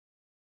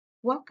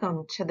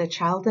Welcome to the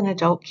Child and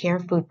Adult Care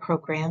Food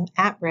Program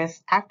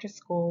At-Risk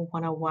Afterschool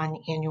 101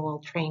 Annual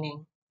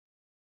Training.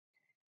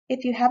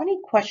 If you have any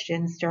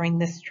questions during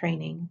this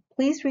training,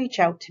 please reach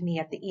out to me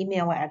at the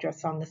email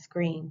address on the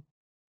screen.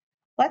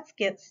 Let's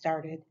get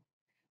started.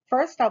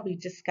 First, I'll be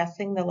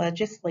discussing the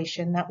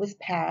legislation that was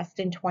passed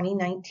in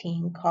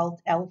 2019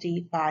 called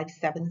LD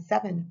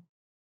 577.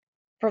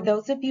 For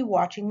those of you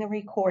watching the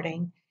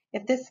recording,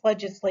 if this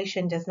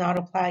legislation does not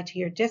apply to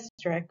your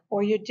district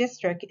or your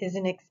district is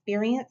an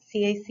experienced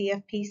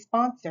CACFP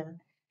sponsor,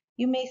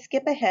 you may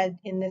skip ahead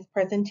in this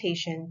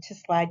presentation to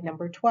slide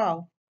number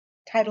 12,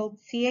 titled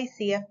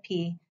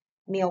CACFP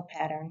Meal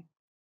Pattern.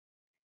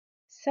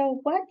 So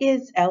what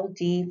is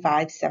LD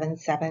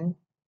 577?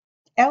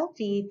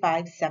 LD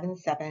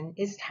 577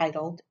 is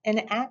titled An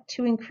Act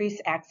to Increase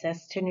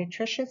Access to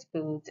Nutritious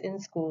Foods in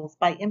Schools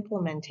by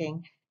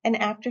Implementing an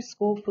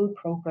After-School Food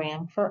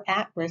Program for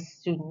At-Risk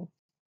Students.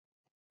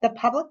 The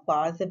public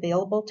law is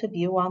available to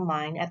view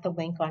online at the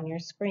link on your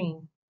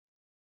screen.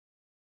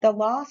 The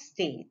law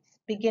states,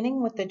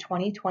 beginning with the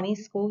 2020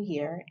 school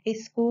year, a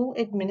school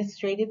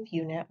administrative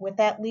unit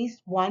with at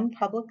least one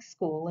public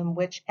school in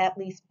which at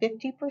least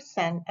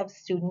 50% of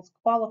students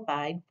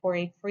qualified for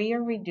a free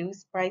or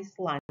reduced price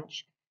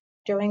lunch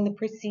during the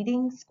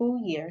preceding school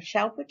year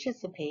shall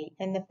participate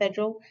in the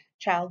federal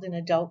Child and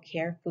Adult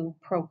Care Food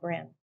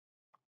Program.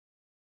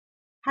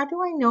 How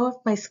do I know if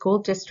my school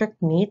district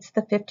meets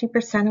the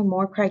 50% or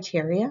more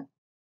criteria?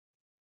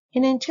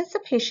 In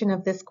anticipation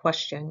of this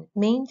question,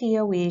 Maine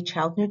DOE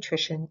Child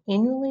Nutrition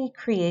annually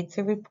creates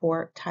a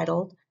report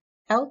titled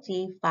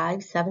LD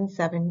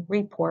 577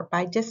 Report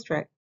by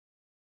District.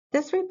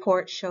 This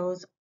report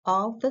shows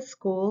all the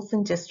schools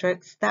and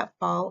districts that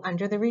fall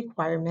under the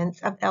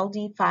requirements of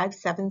LD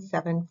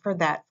 577 for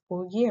that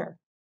school year.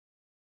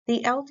 The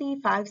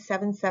LD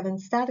 577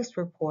 status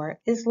report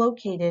is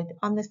located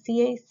on the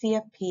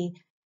CACFP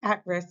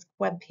At-Risk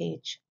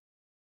webpage.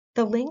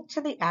 The link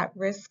to the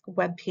At-Risk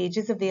webpage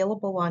is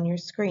available on your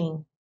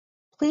screen.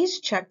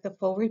 Please check the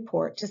full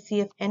report to see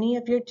if any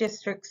of your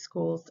district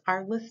schools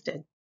are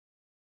listed.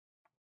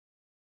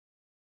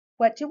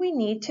 What do we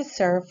need to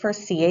serve for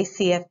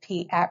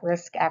CACFP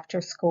At-Risk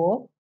After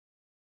School?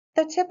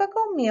 The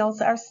typical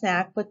meals are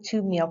snack with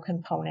 2 meal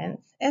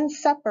components and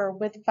supper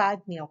with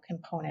 5 meal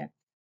components.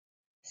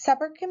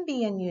 Supper can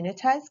be in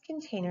unitized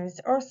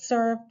containers or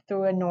served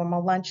through a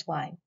normal lunch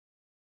line.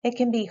 It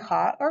can be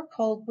hot or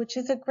cold, which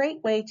is a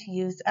great way to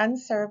use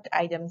unserved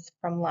items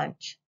from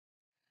lunch.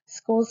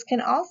 Schools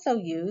can also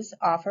use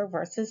offer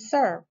versus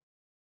serve.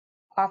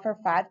 Offer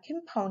 5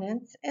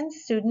 components and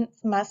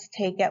students must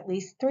take at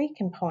least 3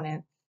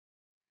 components.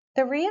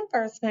 The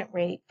reimbursement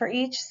rate for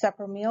each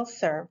supper meal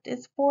served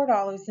is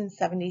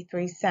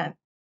 $4.73.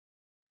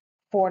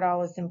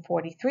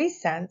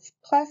 $4.43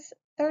 plus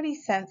 30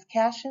 cents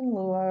cash in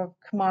lieu of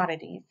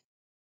commodities.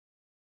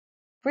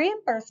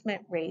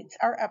 Reimbursement rates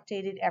are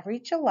updated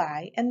every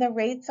July, and the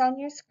rates on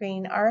your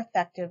screen are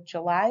effective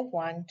July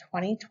 1,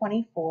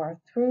 2024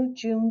 through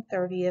June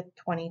 30,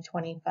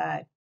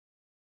 2025.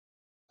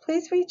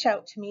 Please reach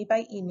out to me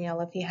by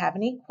email if you have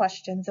any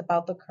questions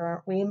about the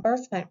current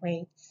reimbursement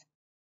rates.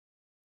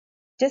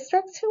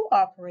 Districts who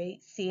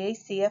operate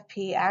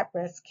CACFP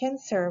at-risk can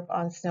serve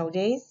on snow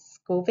days,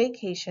 school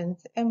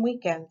vacations, and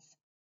weekends.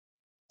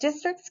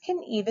 Districts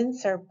can even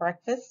serve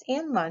breakfast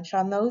and lunch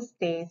on those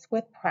days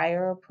with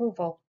prior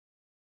approval.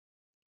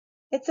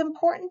 It's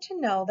important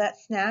to know that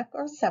snack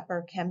or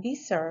supper can be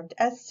served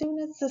as soon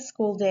as the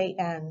school day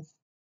ends.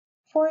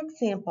 For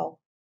example,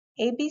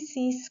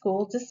 ABC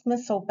school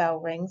dismissal bell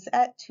rings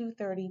at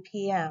 2:30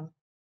 p.m.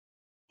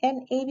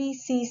 and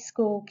ABC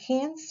school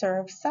can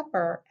serve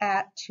supper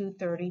at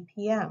 2:30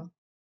 p.m.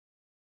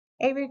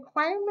 A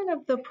requirement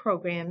of the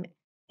program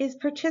is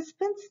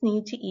participants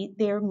need to eat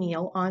their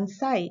meal on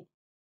site.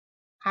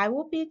 I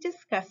will be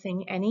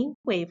discussing any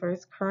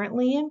waivers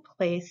currently in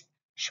place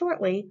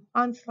shortly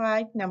on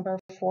slide number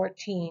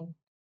 14.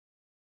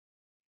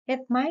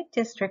 If my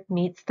district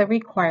meets the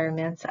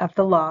requirements of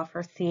the law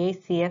for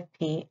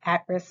CACFP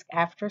at-risk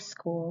after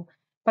school,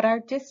 but our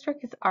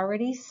district is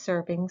already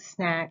serving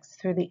snacks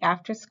through the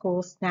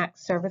after-school snack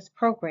service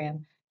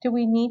program, do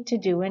we need to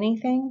do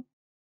anything?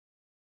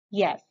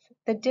 Yes,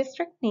 the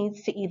district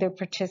needs to either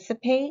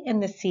participate in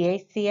the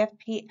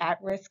CACFP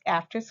at-risk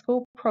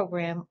after-school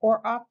program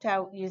or opt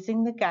out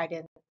using the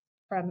guidance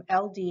from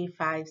LD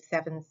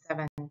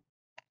 577.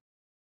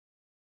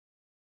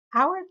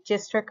 Our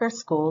district or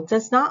school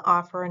does not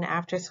offer an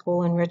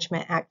after-school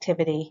enrichment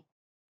activity.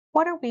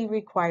 What are we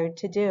required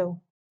to do?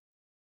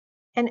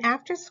 An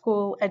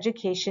after-school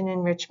education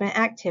enrichment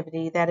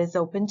activity that is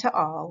open to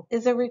all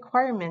is a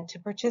requirement to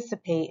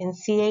participate in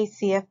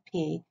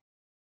CACFP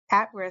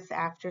at-risk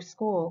after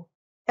school.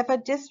 If a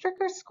district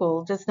or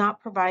school does not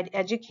provide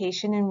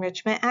education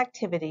enrichment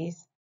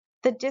activities,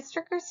 the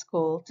district or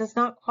school does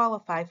not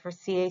qualify for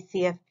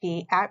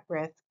CACFP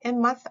at-risk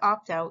and must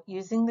opt out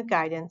using the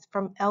guidance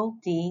from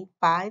LD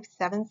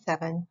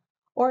 577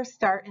 or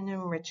start an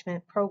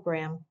enrichment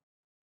program.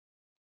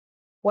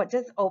 What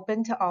does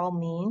open to all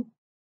mean?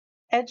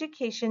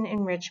 education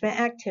enrichment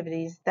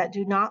activities that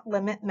do not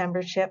limit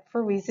membership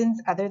for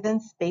reasons other than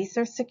space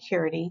or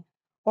security,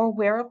 or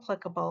where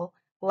applicable,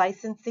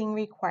 licensing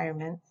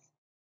requirements.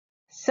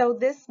 So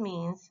this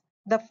means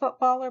the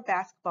football or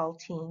basketball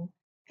team,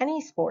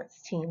 any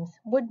sports teams,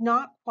 would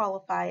not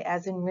qualify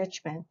as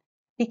enrichment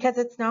because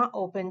it's not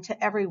open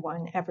to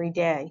everyone every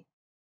day.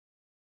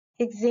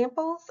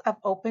 Examples of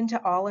open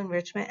to all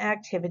enrichment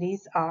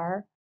activities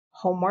are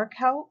homework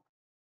help,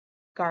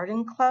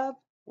 garden club,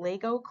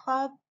 Lego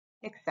club,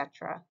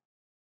 etc.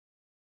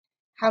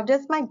 How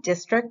does my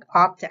district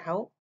opt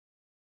out?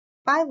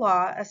 By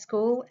law, a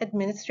school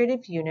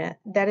administrative unit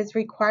that is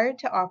required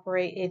to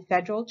operate a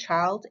federal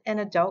child and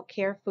adult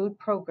care food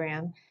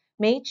program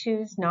may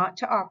choose not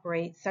to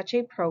operate such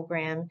a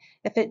program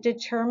if it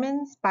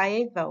determines by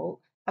a vote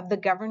of the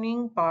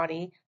governing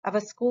body of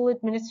a school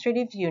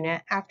administrative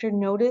unit after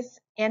notice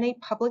and a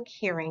public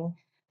hearing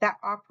that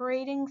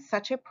operating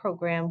such a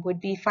program would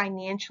be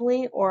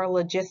financially or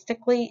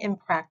logistically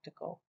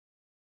impractical.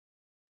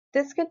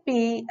 This could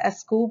be a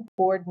school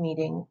board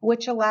meeting,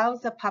 which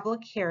allows a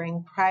public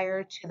hearing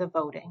prior to the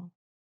voting.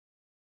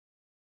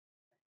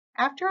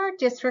 After our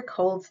district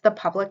holds the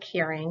public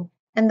hearing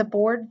and the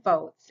board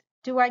votes,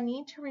 do I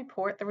need to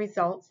report the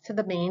results to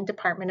the Maine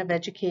Department of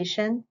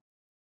Education?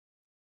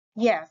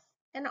 Yes,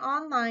 an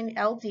online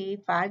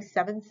LD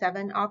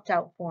 577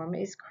 opt-out form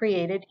is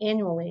created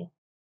annually.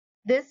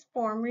 This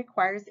form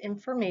requires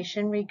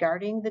information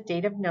regarding the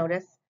date of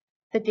notice,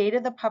 the date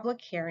of the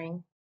public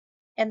hearing,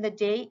 and the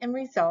date and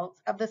results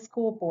of the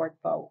school board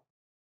vote.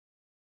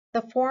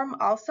 The form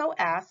also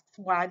asks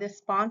why the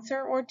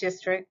sponsor or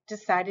district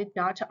decided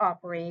not to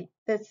operate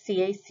the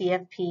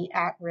CACFP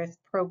at-risk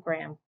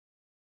program.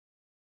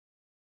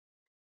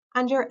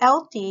 Under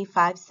LD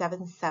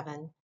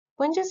 577,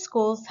 when do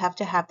schools have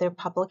to have their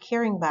public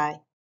hearing by?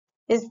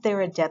 Is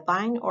there a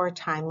deadline or a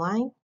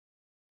timeline?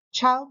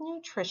 Child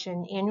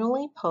Nutrition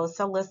annually posts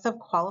a list of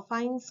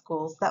qualifying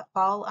schools that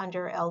fall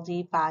under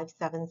LD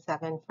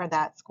 577 for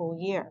that school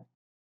year.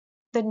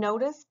 The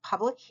notice,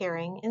 public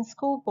hearing, and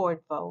school board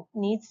vote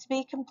needs to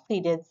be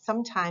completed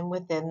sometime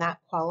within that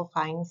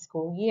qualifying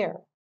school year.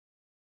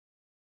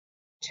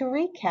 To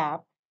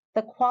recap,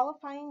 the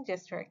qualifying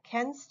district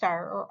can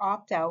start or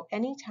opt out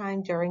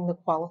anytime during the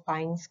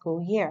qualifying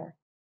school year.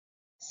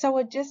 So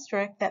a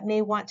district that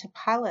may want to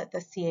pilot the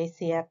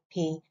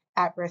CACFP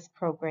at-risk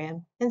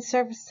program and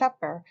serve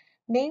supper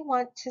may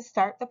want to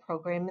start the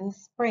program in the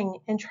spring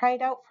and try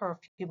it out for a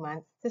few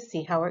months to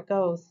see how it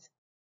goes.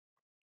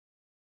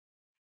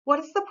 What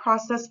is the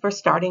process for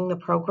starting the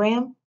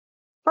program?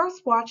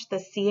 First, watch the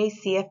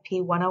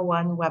CACFP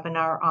 101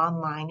 webinar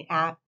online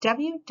at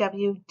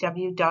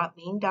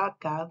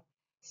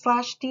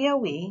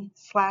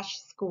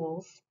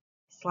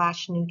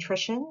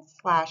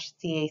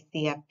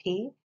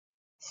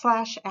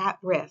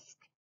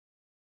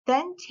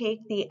Then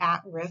take the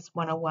At-Risk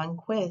 101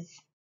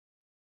 quiz.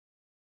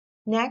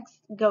 Next,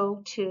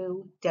 go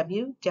to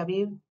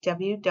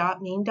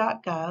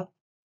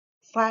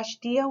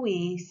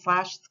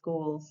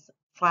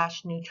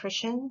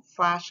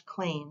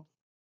www.maine.gov/DOE/schools/nutrition/claims,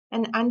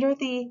 and under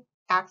the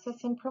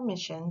Access and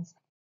Permissions,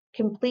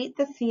 complete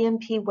the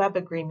CMP Web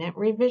Agreement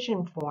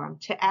Revision Form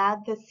to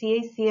add the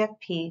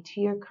CACFP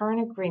to your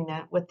current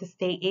agreement with the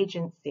state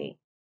agency.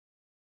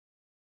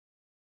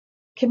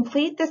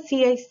 Complete the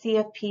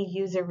CACFP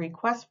User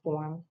Request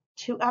Form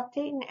to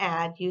update and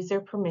add user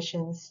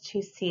permissions to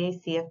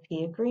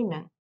CACFP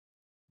agreement.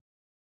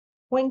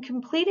 When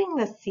completing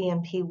the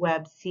CMP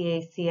Web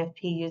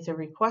CACFP User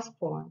Request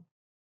Form,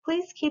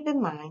 please keep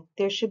in mind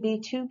there should be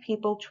 2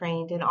 people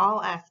trained in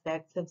all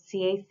aspects of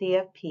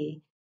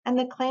CACFP, and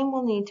the claim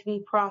will need to be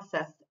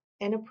processed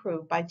and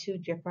approved by 2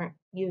 different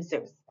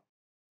users,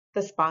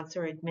 the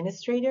sponsor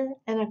administrator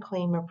and a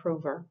claim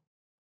approver.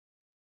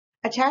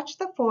 Attach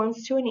the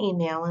forms to an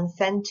email and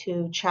send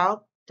to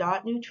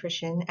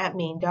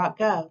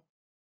child.nutrition@maine.gov.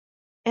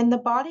 In the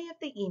body of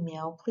the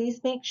email,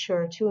 please make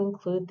sure to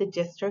include the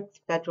district's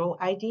federal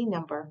ID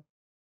number.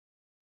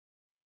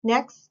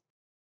 Next,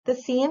 the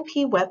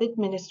CMP Web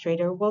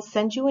Administrator will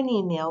send you an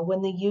email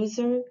when the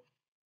user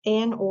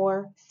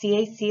and/or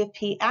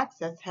CACFP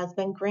access has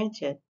been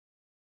granted.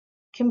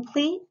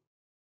 Complete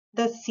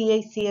the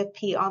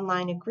CACFP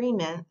online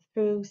agreement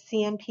through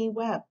CMP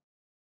Web.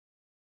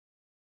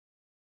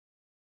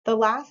 The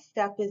last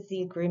step is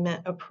the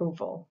agreement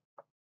approval.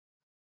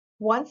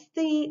 Once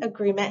the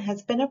agreement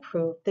has been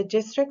approved, the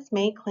districts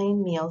may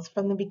claim meals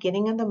from the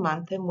beginning of the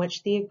month in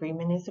which the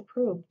agreement is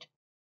approved.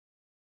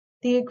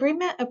 The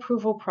agreement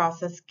approval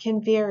process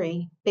can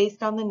vary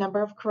based on the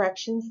number of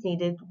corrections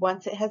needed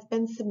once it has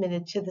been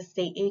submitted to the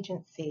state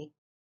agency.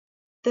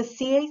 The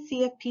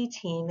CACFP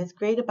team is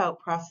great about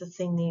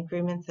processing the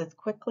agreements as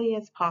quickly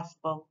as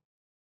possible.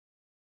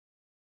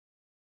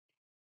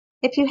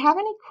 If you have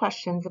any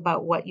questions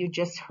about what you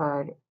just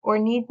heard or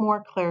need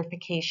more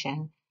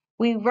clarification,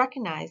 we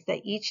recognize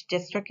that each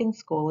district and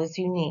school is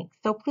unique,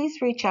 so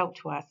please reach out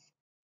to us.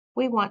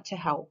 We want to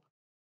help.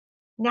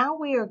 Now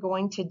we are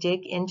going to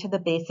dig into the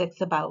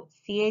basics about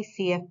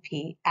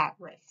CACFP at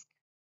risk.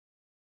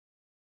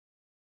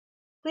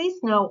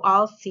 Please note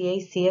all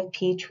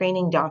CACFP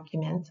training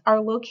documents are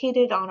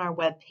located on our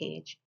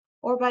webpage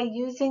or by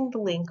using the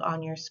link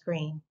on your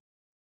screen.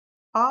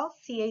 All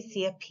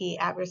CACFP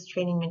at-risk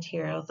training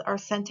materials are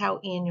sent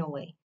out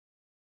annually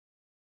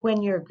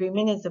when your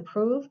agreement is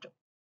approved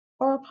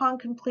or upon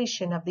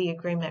completion of the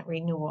agreement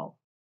renewal.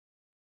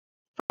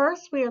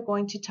 First, we are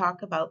going to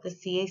talk about the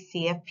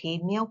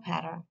CACFP meal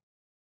pattern.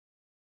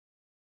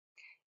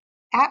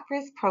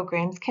 At-risk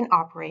programs can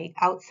operate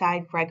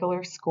outside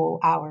regular school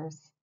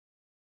hours.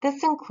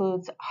 This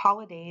includes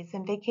holidays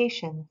and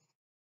vacations.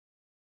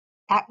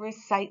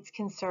 At-risk sites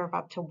can serve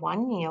up to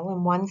one meal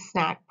and one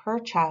snack per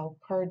child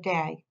per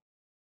day.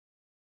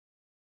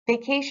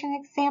 Vacation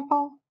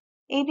example,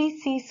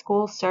 ABC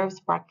School serves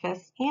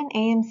breakfast and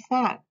AM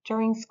snack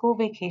during school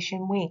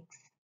vacation weeks.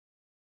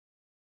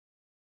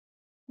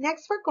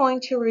 Next, we're going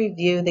to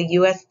review the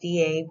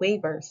USDA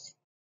waivers.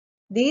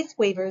 These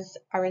waivers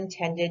are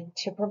intended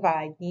to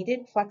provide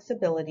needed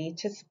flexibility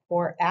to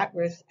support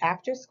at-risk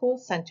after-school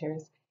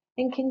centers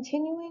in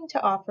continuing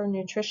to offer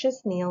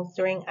nutritious meals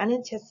during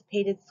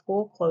unanticipated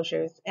school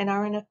closures and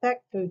are in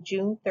effect through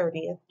June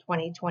 30th,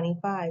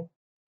 2025.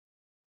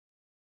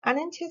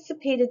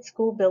 Unanticipated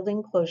school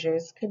building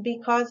closures could be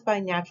caused by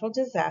natural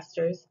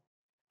disasters,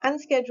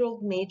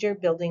 unscheduled major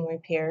building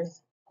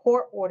repairs,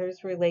 court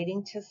orders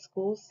relating to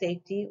school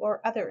safety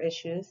or other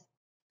issues,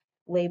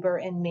 labor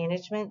and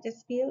management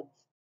disputes,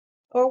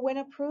 or when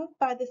approved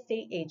by the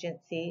state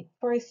agency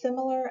for a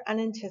similar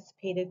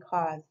unanticipated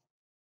cause.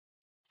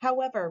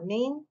 However,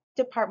 Maine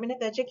Department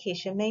of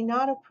Education may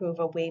not approve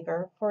a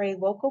waiver for a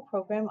local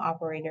program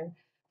operator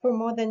for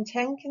more than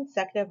 10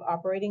 consecutive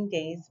operating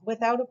days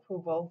without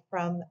approval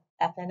from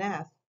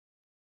FNS.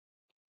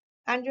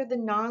 Under the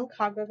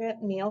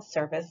non-congregate meal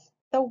service,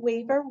 the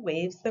waiver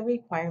waives the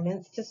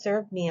requirements to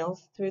serve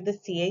meals through the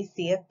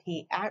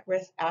CACFP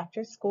at-risk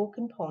after-school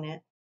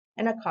component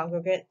in a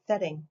congregate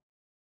setting.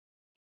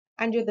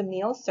 Under the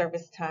meal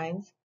service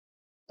times,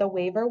 the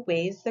waiver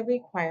waives the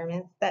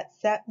requirements that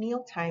set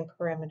mealtime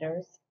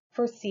parameters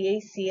for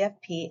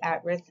CACFP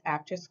at-risk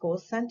after-school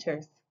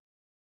centers.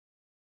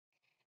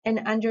 And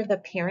under the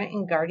parent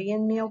and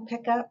guardian meal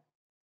pickup,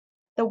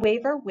 the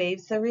waiver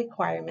waives the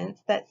requirements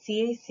that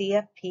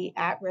CACFP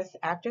at-risk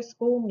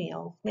after-school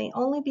meals may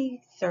only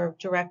be served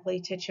directly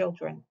to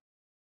children.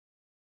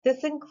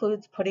 This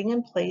includes putting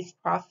in place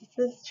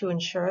processes to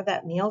ensure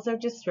that meals are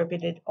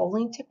distributed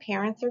only to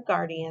parents or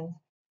guardians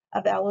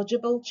of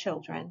eligible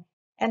children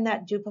and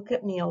that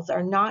duplicate meals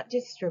are not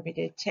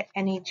distributed to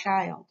any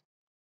child.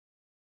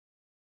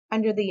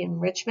 Under the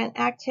enrichment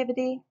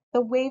activity, the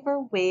waiver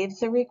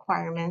waives the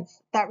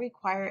requirements that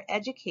require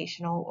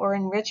educational or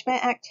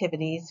enrichment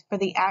activities for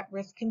the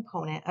at-risk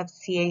component of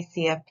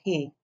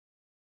CACFP.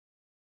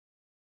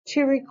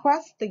 To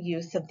request the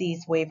use of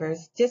these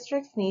waivers,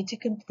 districts need to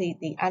complete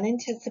the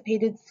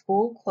Unanticipated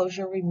School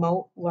Closure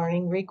Remote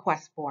Learning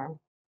Request Form.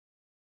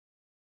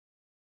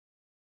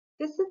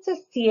 This is a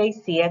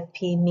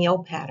CACFP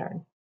meal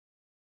pattern.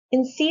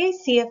 In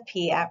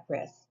CACFP at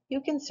risk, you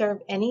can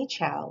serve any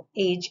child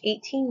age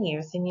 18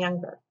 years and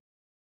younger.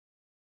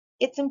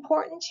 It's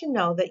important to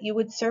know that you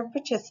would serve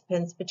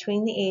participants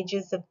between the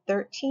ages of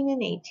 13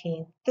 and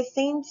 18 the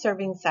same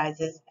serving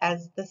sizes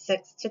as the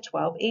 6 to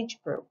 12 age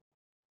group.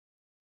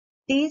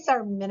 These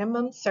are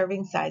minimum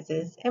serving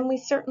sizes, and we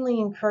certainly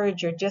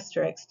encourage your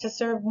districts to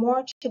serve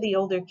more to the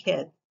older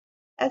kids,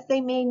 as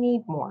they may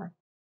need more.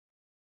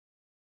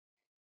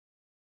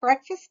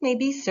 Breakfast may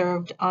be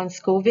served on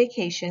school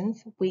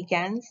vacations,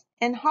 weekends,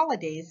 and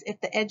holidays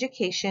if the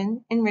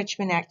education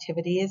enrichment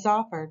activity is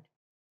offered.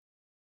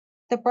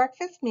 The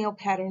breakfast meal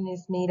pattern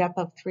is made up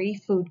of 3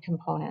 food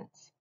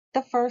components.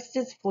 The first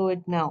is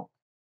fluid milk.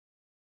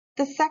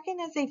 The second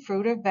is a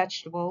fruit or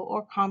vegetable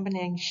or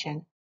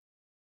combination.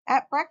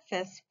 At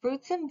breakfast,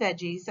 fruits and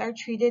veggies are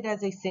treated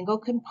as a single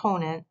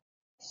component,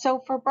 so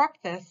for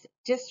breakfast,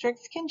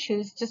 districts can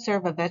choose to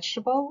serve a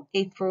vegetable,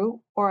 a fruit,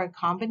 or a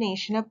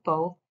combination of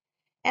both,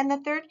 and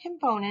the third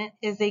component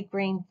is a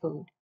grain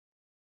food.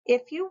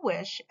 If you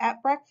wish,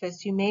 at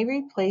breakfast you may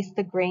replace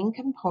the grain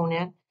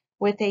component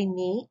with a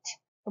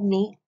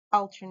meat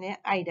alternate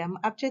item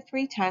up to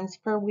 3 times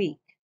per week.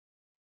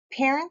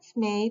 Parents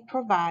may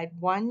provide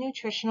one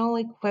nutritional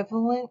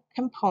equivalent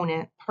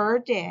component per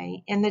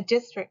day, and the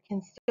district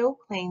can still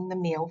claim the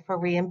meal for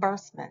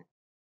reimbursement.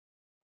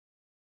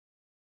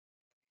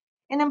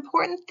 An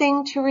important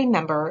thing to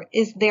remember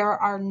is there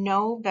are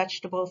no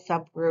vegetable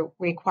subgroup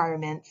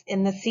requirements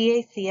in the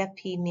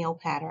CACFP meal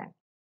pattern.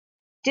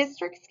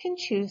 Districts can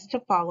choose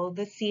to follow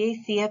the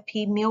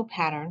CACFP meal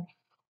pattern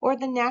or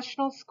the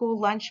National School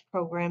Lunch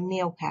Program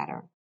meal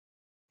pattern.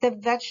 The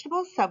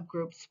vegetable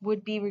subgroups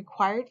would be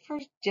required for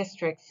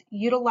districts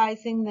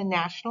utilizing the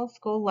National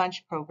School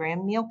Lunch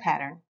Program meal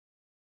pattern.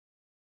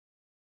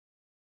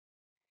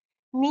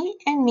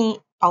 Meat and meat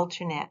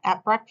alternate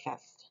at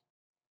breakfast.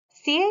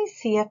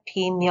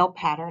 CACFP meal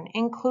pattern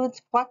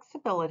includes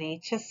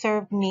flexibility to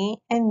serve meat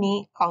and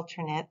meat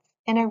alternates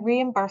in a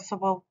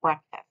reimbursable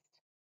breakfast.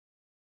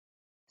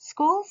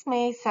 Schools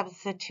may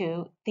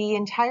substitute the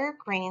entire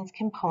grains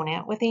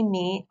component with a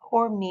meat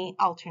or meat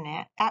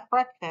alternate at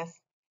breakfast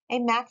a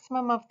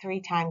maximum of 3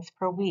 times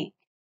per week.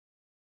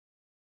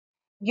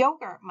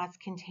 Yogurt must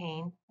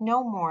contain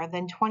no more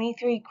than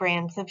 23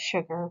 grams of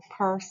sugar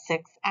per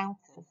 6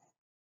 ounces.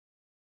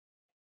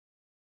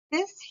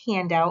 This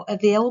handout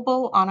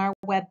available on our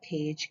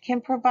webpage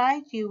can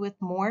provide you with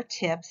more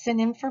tips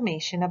and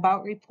information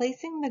about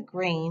replacing the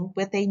grain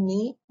with a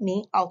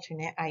meat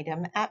alternate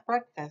item at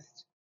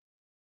breakfast.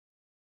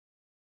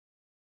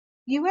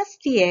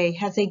 USDA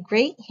has a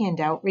great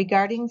handout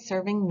regarding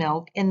serving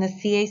milk in the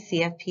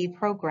CACFP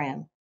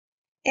program.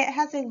 It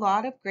has a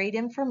lot of great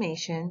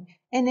information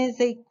and is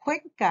a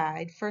quick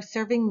guide for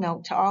serving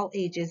milk to all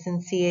ages in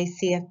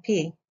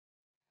CACFP.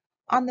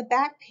 On the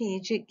back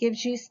page, it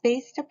gives you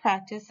space to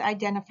practice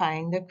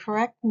identifying the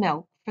correct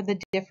milk for the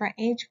different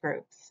age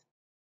groups.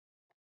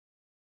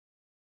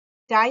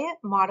 Diet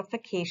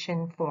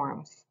modification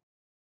forms.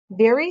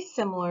 Very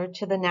similar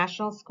to the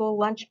National School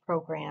Lunch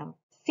Program,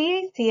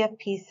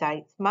 CACFP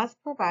sites must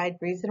provide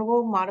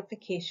reasonable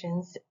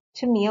modifications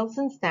to meals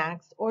and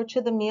snacks or to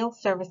the meal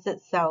service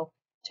itself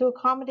to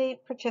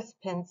accommodate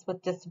participants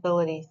with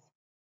disabilities.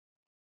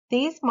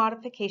 These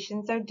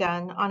modifications are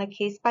done on a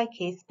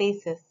case-by-case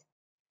basis.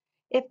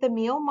 If the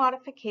meal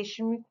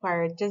modification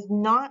required does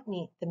not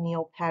meet the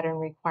meal pattern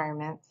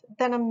requirements,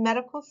 then a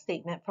medical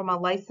statement from a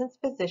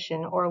licensed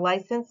physician or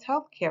licensed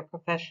healthcare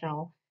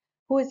professional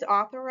who is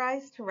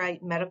authorized to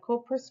write medical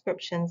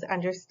prescriptions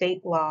under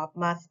state law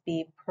must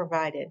be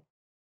provided.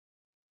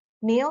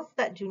 Meals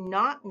that do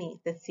not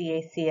meet the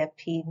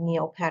CACFP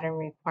meal pattern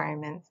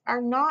requirements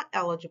are not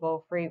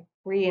eligible for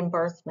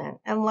reimbursement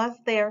unless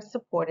they are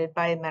supported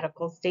by a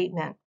medical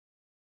statement.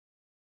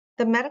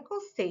 The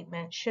medical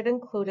statement should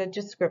include a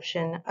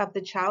description of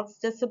the child's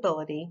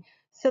disability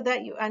so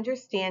that you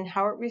understand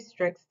how it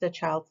restricts the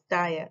child's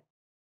diet.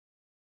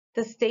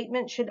 The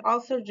statement should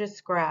also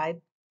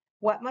describe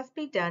what must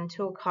be done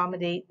to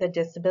accommodate the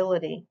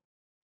disability.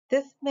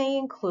 This may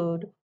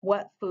include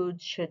what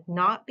foods should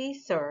not be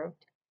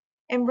served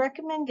and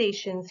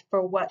recommendations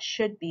for what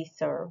should be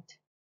served.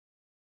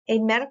 A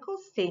medical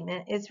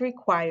statement is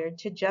required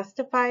to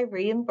justify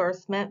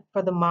reimbursement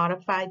for the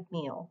modified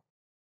meal.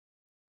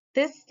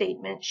 This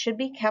statement should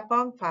be kept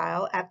on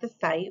file at the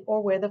site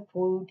or where the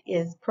food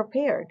is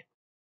prepared.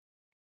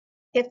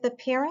 If the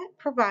parent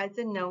provides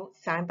a note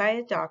signed by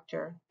a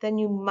doctor, then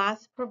you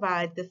must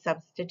provide the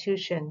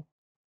substitution.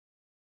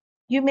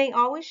 You may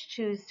always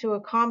choose to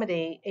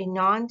accommodate a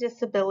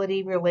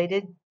non-disability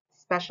related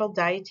special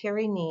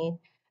dietary need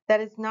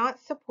that is not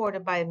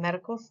supported by a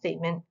medical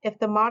statement if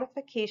the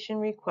modification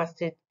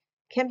requested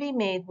can be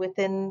made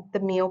within the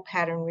meal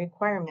pattern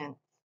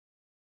requirements.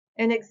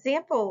 An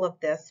example of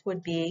this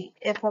would be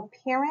if a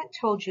parent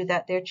told you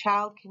that their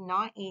child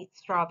cannot eat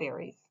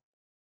strawberries.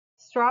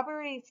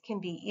 Strawberries can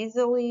be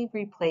easily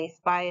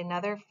replaced by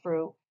another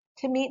fruit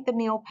to meet the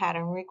meal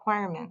pattern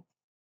requirements.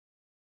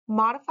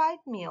 Modified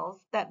meals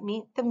that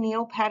meet the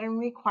meal pattern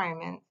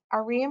requirements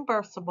are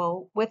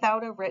reimbursable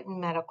without a written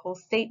medical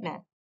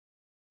statement.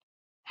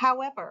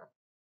 However,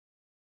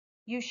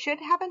 you should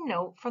have a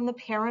note from the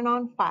parent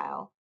on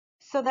file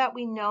so that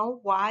we know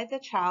why the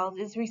child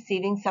is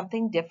receiving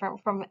something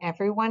different from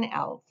everyone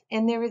else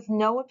and there is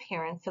no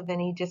appearance of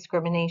any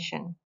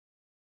discrimination.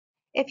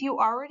 If you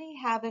already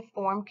have a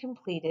form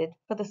completed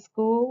for the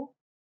school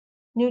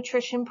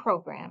nutrition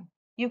program,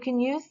 you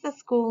can use the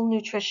school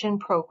nutrition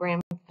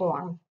program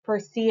form for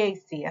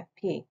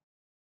CACFP.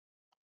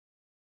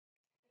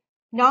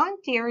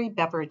 Non-dairy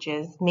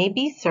beverages may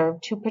be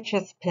served to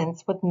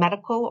participants with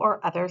medical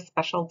or other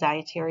special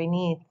dietary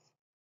needs.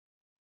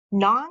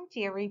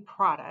 Non-dairy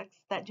products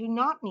that do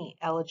not meet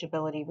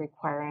eligibility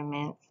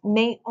requirements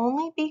may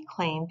only be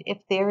claimed if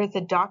there is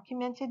a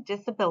documented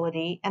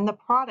disability and the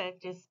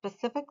product is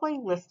specifically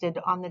listed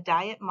on the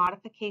diet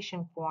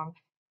modification form,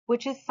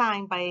 which is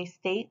signed by a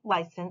state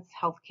licensed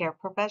healthcare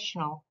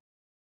professional.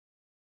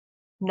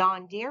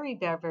 Non-dairy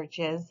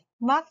beverages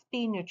must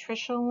be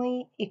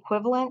nutritionally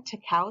equivalent to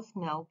cow's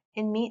milk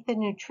and meet the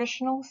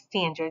nutritional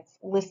standards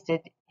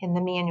listed in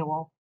the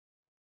manual.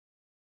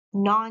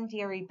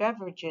 Non-dairy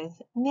beverages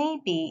may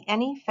be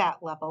any fat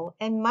level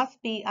and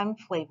must be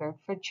unflavored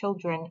for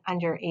children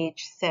under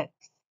age 6.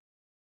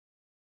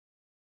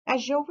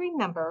 As you'll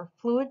remember,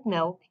 fluid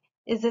milk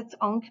is its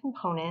own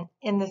component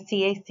in the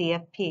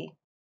CACFP.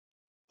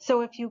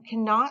 So if you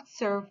cannot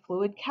serve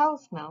fluid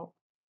cow's milk,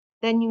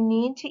 then you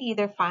need to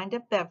either find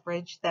a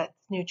beverage that's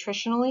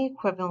nutritionally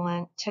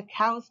equivalent to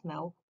cow's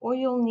milk, or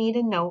you'll need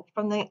a note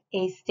from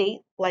a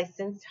state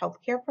licensed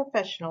healthcare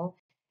professional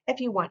if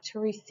you want to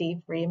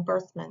receive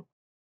reimbursement.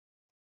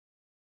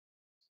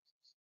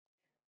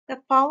 The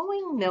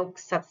following milk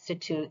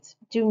substitutes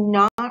do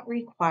not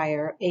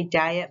require a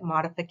diet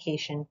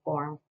modification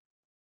form.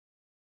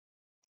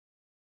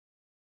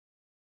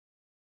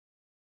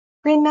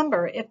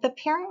 Remember, if the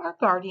parent or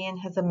guardian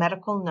has a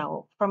medical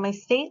note from a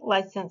state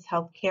licensed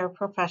healthcare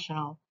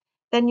professional,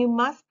 then you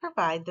must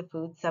provide the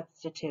food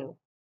substitute.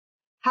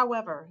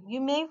 However,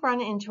 you may run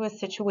into a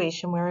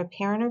situation where a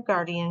parent or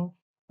guardian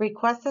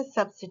requests a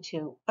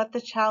substitute, but the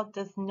child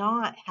does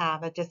not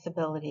have a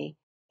disability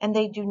and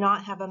they do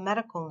not have a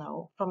medical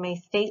note from a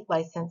state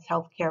licensed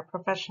healthcare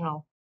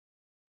professional.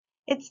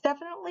 It's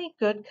definitely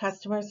good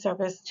customer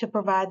service to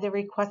provide the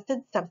requested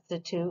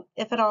substitute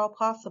if at all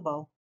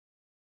possible.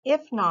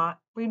 If not,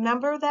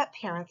 remember that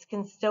parents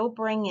can still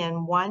bring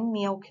in one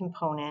meal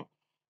component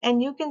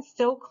and you can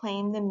still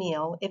claim the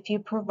meal if you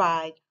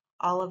provide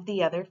all of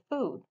the other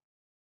food.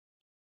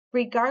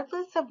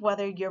 Regardless of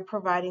whether you're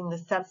providing the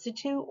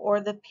substitute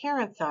or the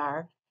parents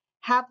are,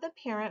 have the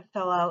parent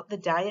fill out the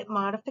diet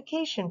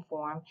modification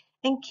form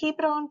and keep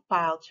it on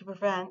file to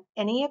prevent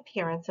any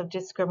appearance of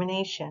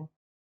discrimination.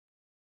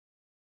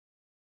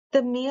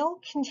 The meal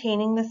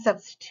containing the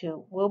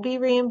substitute will be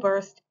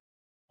reimbursed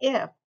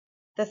if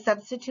the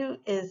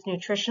substitute is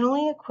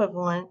nutritionally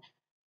equivalent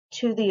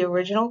to the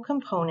original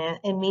component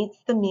and meets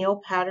the meal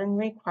pattern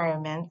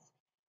requirements,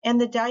 and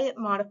the diet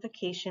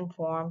modification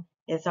form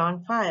is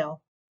on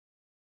file.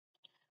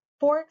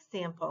 For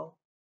example,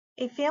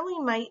 a family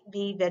might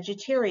be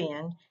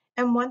vegetarian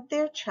and want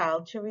their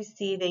child to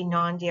receive a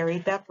non-dairy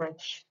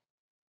beverage.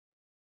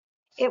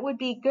 It would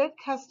be good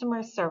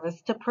customer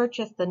service to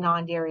purchase the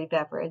non-dairy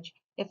beverage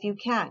if you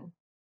can.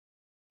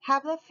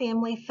 Have the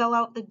family fill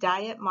out the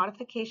diet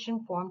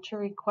modification form to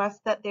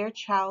request that their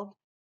child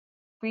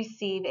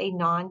receive a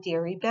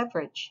non-dairy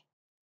beverage.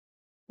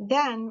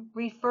 Then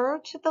refer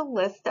to the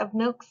list of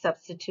milk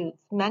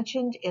substitutes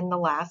mentioned in the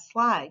last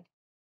slide.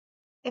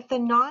 If the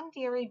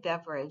non-dairy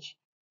beverage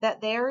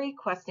that they are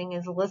requesting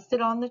is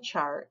listed on the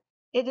chart,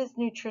 it is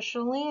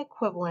nutritionally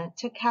equivalent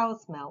to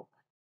cow's milk,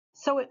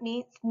 so it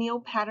meets meal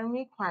pattern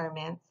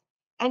requirements,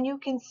 and you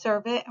can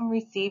serve it and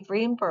receive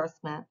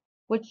reimbursement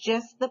with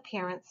just the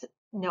parent's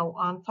note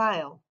on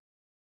file.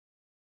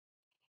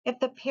 If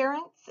the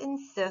parents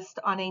insist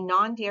on a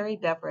non-dairy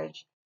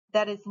beverage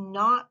that is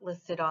not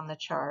listed on the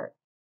chart,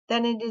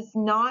 then it is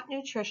not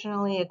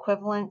nutritionally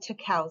equivalent to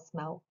cow's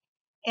milk,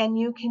 and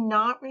you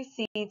cannot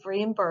receive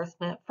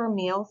reimbursement for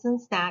meals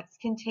and snacks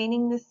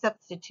containing this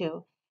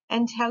substitute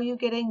until you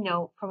get a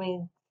note from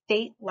a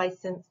state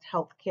licensed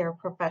healthcare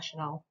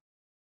professional.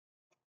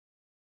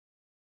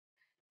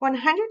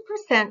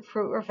 100%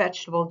 fruit or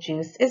vegetable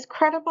juice is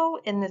credible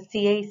in the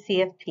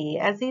CACFP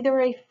as either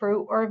a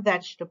fruit or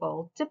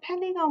vegetable,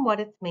 depending on what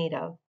it's made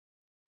of.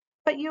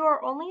 But you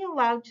are only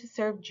allowed to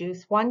serve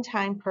juice one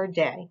time per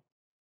day.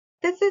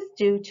 This is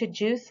due to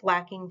juice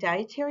lacking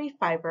dietary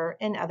fiber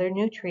and other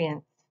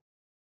nutrients.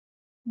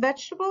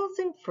 Vegetables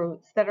and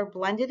fruits that are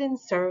blended and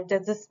served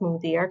as a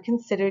smoothie are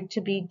considered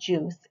to be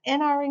juice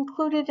and are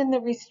included in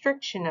the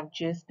restriction of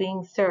juice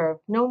being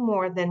served no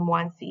more than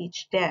once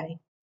each day.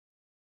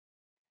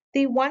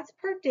 The once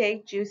per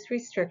day juice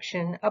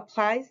restriction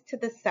applies to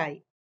the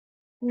site,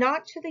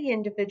 not to the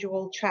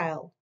individual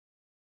child.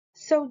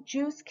 So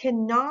juice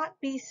cannot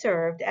be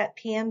served at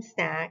PM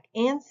snack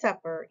and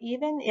supper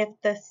even if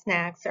the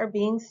snacks are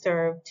being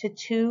served to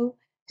two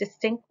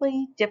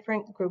distinctly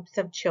different groups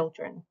of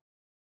children.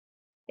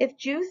 If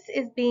juice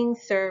is being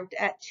served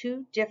at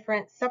two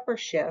different supper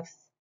shifts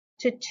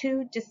to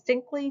two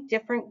distinctly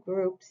different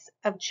groups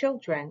of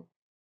children,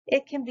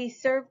 it can be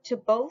served to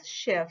both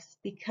shifts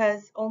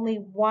because only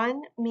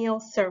one meal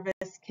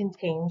service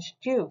contains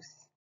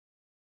juice.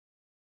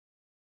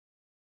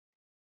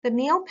 The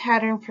meal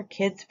pattern for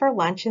kids for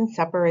lunch and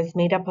supper is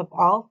made up of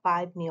all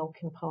 5 meal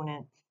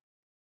components.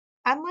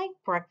 Unlike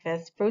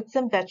breakfast, fruits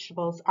and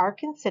vegetables are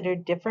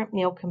considered different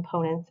meal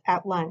components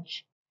at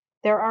lunch.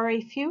 There are a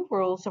few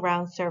rules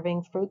around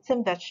serving fruits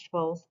and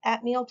vegetables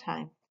at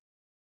mealtime.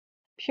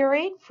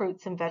 Pureed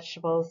fruits and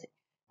vegetables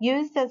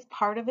used as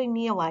part of a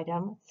meal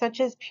item,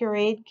 such as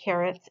pureed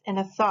carrots in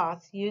a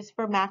sauce used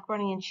for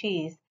macaroni and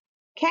cheese,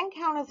 can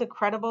count as a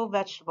credible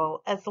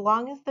vegetable as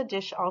long as the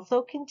dish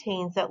also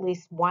contains at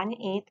least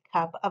 1/8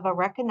 cup of a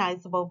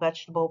recognizable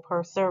vegetable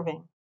per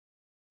serving.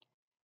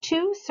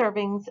 2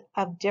 servings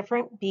of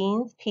different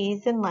beans,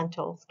 peas, and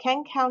lentils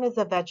can count as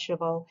a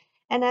vegetable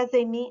and as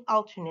a meat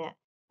alternate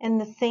in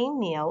the same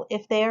meal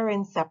if they are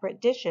in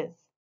separate dishes.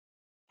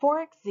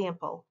 For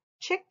example,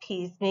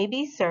 chickpeas may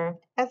be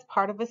served as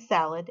part of a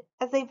salad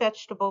as a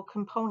vegetable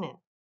component,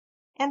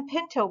 and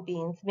pinto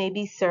beans may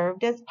be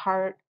served as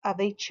part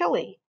of a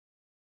chili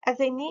as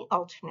a meat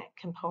alternate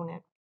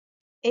component.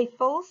 A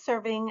full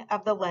serving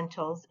of the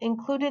lentils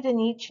included in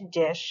each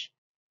dish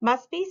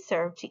must be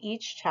served to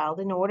each child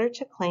in order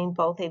to claim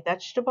both a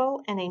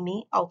vegetable and a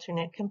meat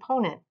alternate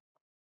component.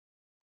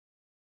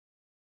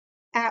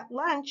 At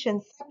lunch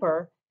and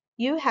supper,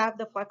 you have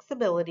the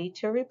flexibility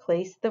to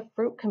replace the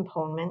fruit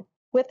component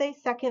with a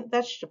second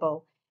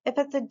vegetable if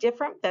it's a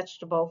different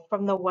vegetable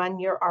from the one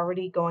you're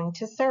already going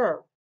to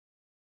serve.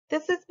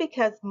 This is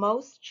because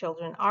most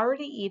children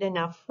already eat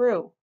enough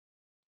fruit.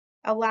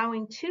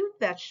 Allowing 2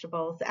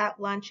 vegetables at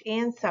lunch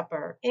and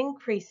supper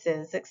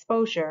increases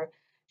exposure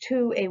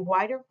to a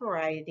wider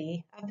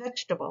variety of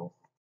vegetables.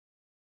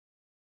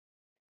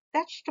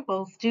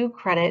 Vegetables do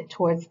credit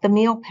towards the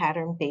meal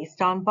pattern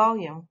based on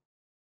volume.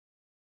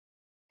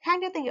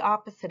 Kind of the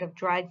opposite of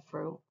dried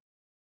fruit.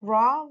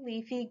 Raw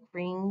leafy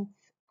greens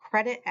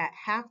credit at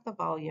half the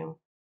volume,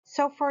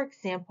 So for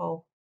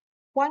example,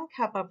 1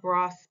 cup of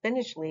raw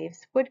spinach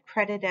leaves would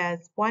credit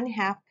as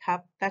 1/2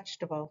 cup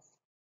vegetables.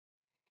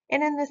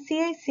 And in the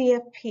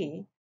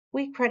CACFP,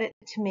 we credit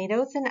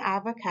tomatoes and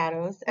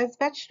avocados as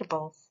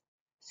vegetables.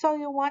 So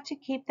you'll want to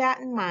keep that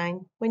in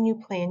mind when you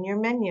plan your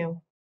menu.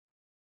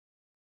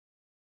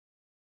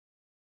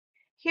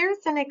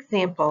 Here's an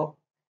example.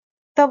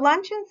 The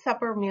lunch and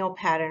supper meal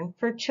pattern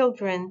for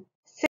children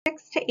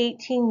 6 to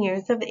 18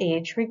 years of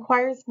age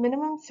requires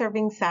minimum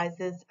serving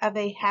sizes of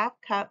a 1/2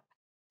 cup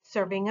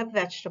serving of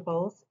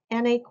vegetables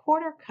and a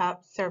 1/4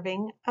 cup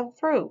serving of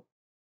fruit.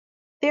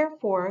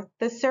 Therefore,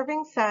 the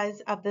serving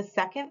size of the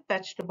second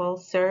vegetable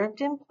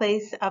served in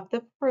place of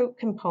the fruit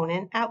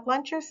component at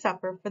lunch or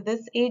supper for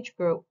this age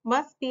group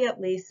must be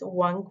at least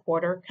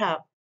 1/4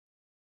 cup.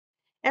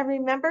 And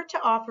remember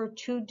to offer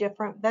 2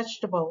 different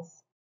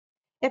vegetables.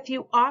 If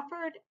you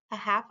offered a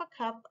 1/2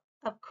 cup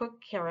of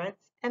cooked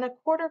carrots and a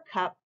 1/4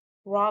 cup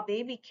raw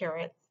baby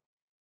carrots,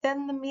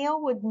 then the meal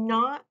would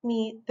not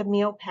meet the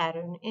meal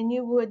pattern and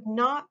you would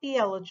not be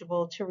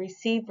eligible to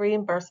receive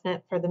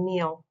reimbursement for the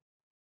meal.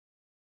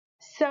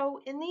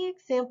 So in the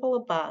example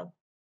above,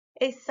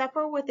 a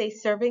supper with a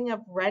serving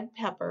of red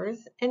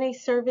peppers and a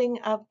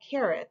serving of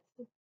carrots,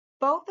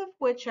 both of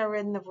which are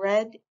in the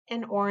red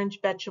and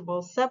orange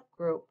vegetable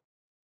subgroup,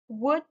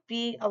 would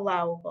be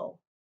allowable.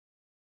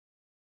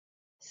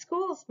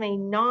 Schools may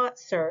not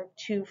serve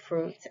 2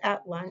 fruits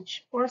at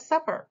lunch or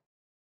supper.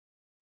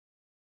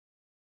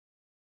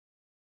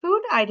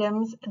 Food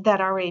items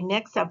that are a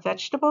mix of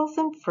vegetables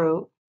and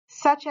fruit,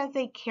 such as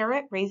a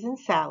carrot raisin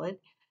salad,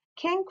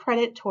 can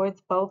credit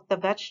towards both the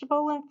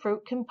vegetable and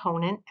fruit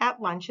component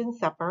at lunch and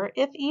supper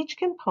if each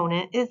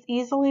component is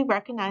easily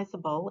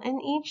recognizable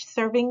and each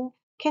serving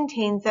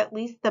contains at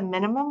least the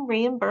minimum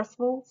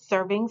reimbursable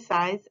serving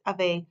size of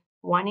a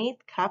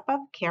 1/8 cup of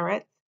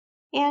carrots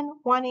and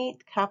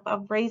 1/8 cup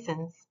of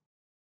raisins.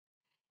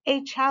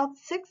 A child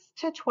 6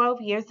 to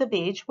 12 years of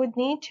age would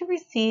need to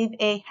receive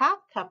a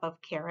 1/2 cup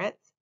of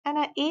carrots and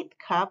an 1/8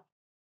 cup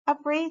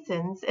of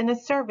raisins in a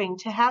serving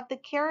to have the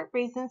carrot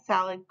raisin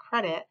salad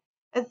credit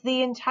as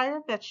the entire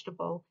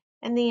vegetable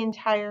and the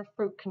entire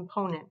fruit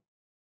component.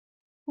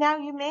 Now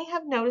you may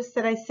have noticed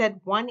that I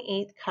said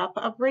 1/8 cup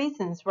of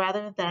raisins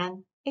rather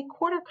than a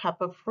 1/4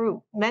 cup of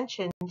fruit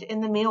mentioned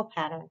in the meal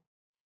pattern.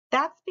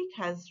 That's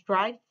because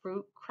dried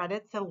fruit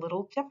credits a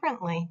little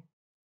differently.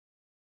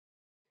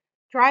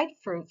 Dried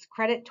fruits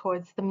credit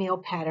towards the meal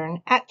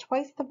pattern at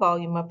twice the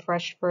volume of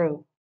fresh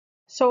fruit.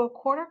 So a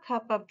 1/4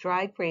 cup of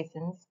dried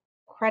raisins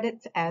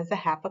credits as a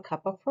 1/2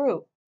 cup of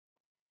fruit.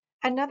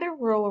 Another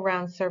rule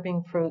around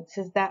serving fruits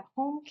is that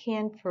home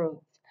canned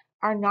fruits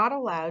are not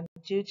allowed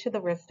due to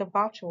the risk of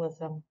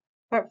botulism,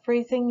 but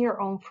freezing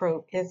your own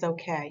fruit is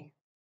okay.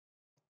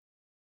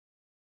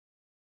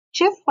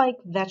 Just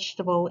like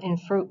vegetable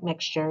and fruit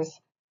mixtures,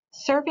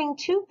 serving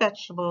 2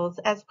 vegetables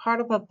as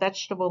part of a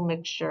vegetable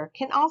mixture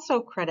can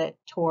also credit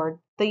toward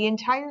the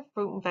entire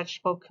fruit and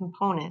vegetable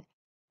component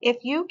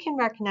if you can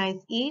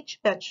recognize each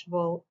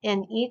vegetable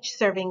in each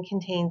serving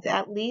contains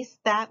at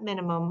least that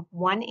minimum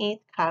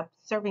 1/8 cup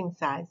serving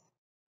size.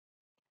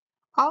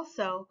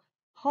 Also,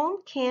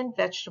 home canned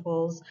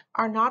vegetables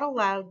are not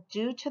allowed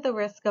due to the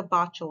risk of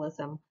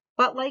botulism,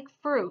 but like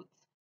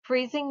fruits,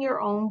 freezing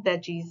your own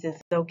veggies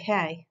is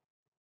okay.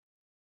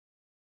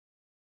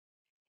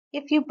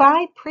 If you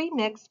buy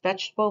pre-mixed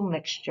vegetable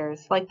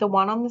mixtures like the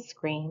one on the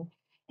screen,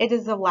 it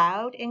is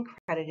allowed and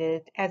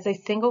credited as a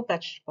single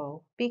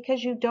vegetable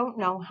because you don't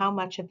know how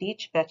much of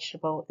each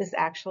vegetable is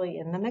actually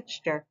in the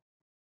mixture.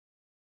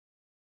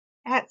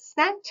 At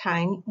snack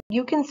time,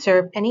 you can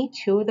serve any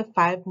 2 of the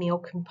 5 meal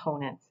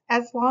components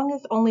as long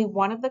as only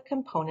one of the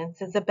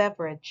components is a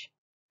beverage.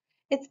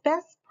 It's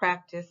best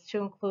practice to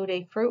include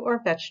a fruit or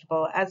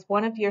vegetable as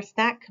one of your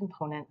snack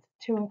components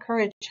to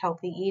encourage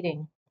healthy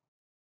eating.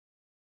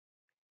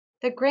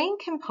 The grain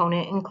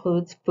component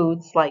includes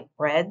foods like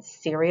breads,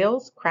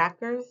 cereals,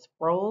 crackers,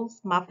 rolls,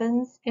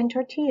 muffins, and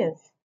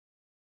tortillas.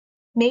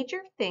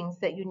 Major things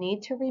that you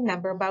need to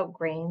remember about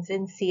grains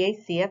in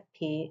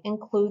CACFP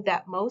include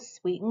that most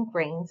sweetened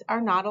grains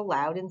are not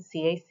allowed in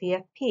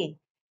CACFP,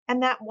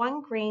 and that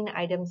one grain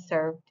item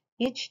served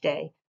each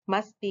day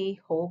must be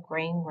whole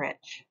grain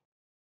rich.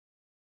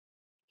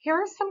 Here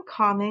are some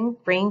common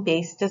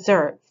grain-based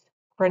desserts: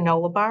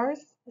 granola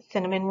bars,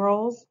 cinnamon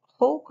rolls,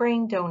 whole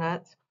grain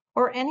donuts,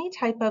 or any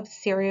type of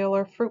cereal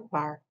or fruit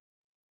bar.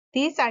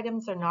 These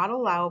items are not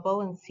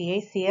allowable in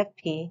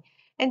CACFP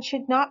and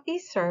should not be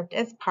served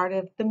as part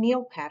of the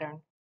meal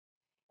pattern.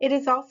 It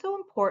is also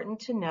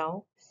important to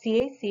know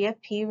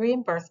CACFP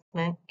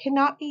reimbursement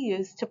cannot be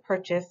used to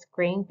purchase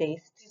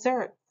grain-based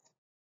desserts.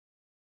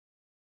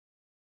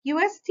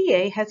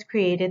 USDA has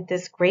created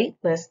this great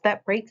list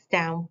that breaks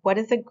down what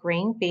is a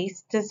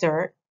grain-based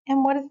dessert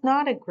and what is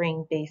not a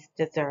grain-based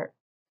dessert.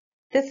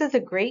 This is a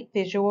great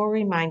visual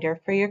reminder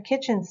for your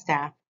kitchen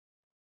staff.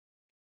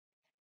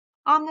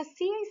 On the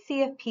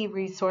CACFP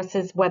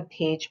Resources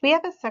webpage, we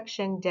have a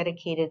section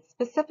dedicated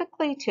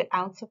specifically to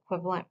ounce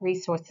equivalent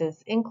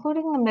resources,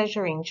 including the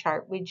measuring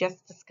chart we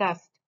just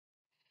discussed.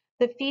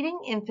 the Feeding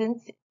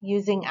Infants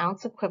Using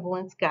Ounce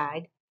Equivalents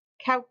Guide,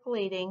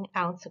 Calculating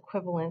Ounce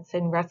Equivalents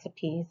in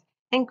Recipes,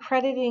 and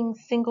Crediting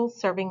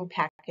Single-Serving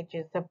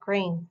Packages of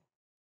Grains.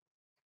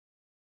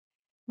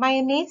 My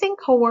amazing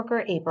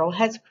coworker April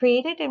has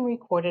created and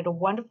recorded a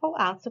wonderful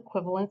ounce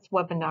equivalents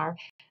webinar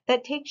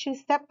that takes you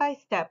step by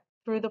step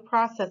through the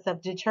process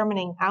of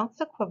determining ounce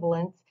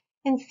equivalents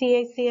in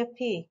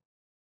CACFP.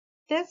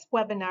 This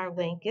webinar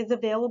link is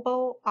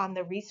available on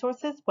the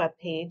resources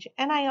webpage,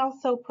 and I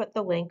also put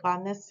the link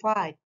on this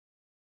slide.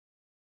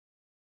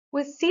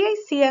 With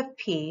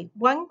CACFP,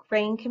 1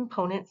 grain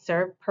component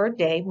served per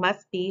day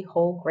must be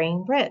whole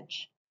grain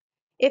rich.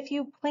 If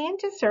you plan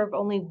to serve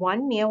only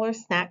 1 meal or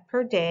snack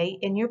per day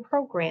in your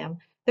program,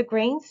 the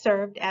grains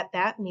served at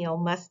that meal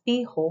must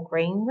be whole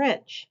grain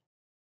rich.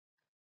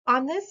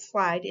 On this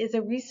slide is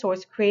a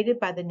resource created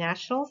by the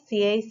National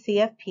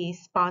CACFP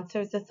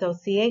Sponsors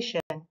Association.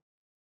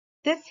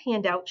 This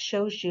handout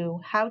shows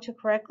you how to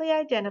correctly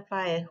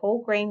identify a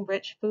whole grain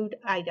rich food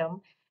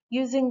item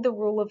using the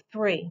rule of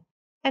 3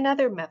 and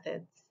other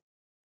methods.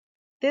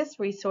 This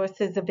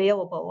resource is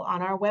available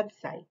on our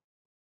website.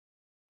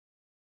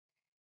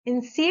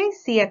 In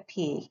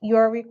CACFP, you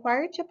are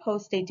required to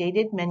post a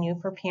dated menu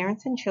for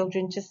parents and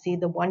children to see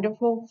the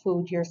wonderful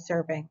food you're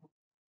serving.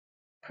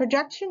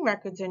 Production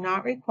records are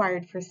not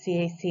required for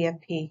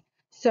CACFP,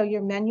 so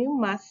your menu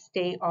must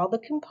state all the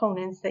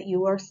components that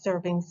you are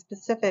serving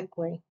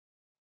specifically.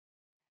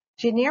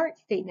 Generic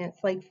statements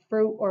like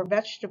fruit or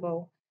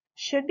vegetable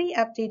should be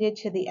updated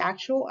to the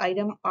actual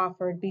item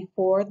offered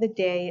before the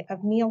day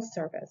of meal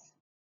service.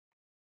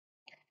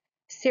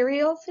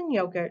 Cereals and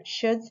yogurt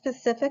should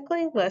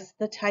specifically list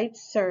the types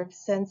served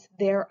since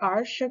there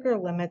are sugar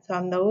limits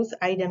on those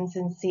items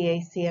in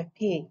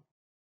CACFP.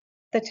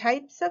 The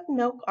types of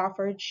milk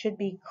offered should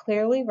be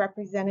clearly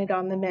represented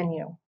on the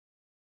menu.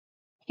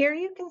 Here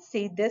you can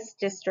see this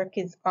district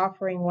is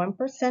offering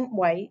 1%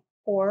 white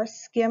or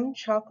skim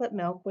chocolate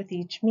milk with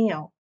each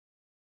meal.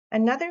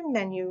 Another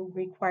menu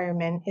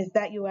requirement is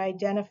that you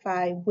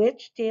identify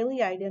which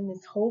daily item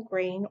is whole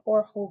grain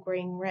or whole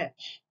grain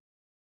rich.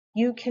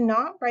 You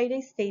cannot write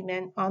a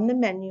statement on the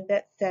menu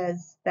that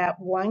says that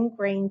 1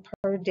 grain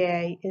per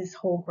day is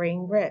whole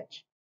grain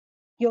rich.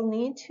 You'll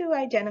need to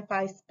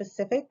identify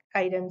specific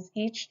items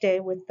each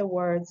day with the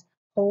words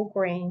whole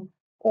grain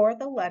or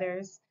the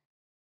letters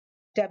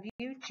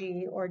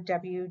WG or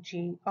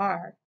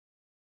WGR.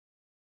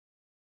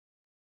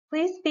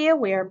 Please be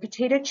aware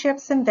potato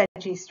chips and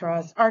veggie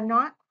straws are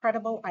not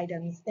credible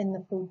items in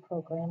the food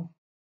program.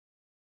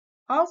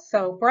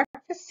 Also,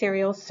 breakfast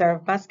cereals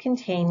served must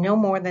contain no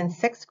more than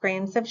 6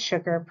 grams of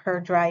sugar per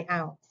dry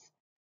ounce.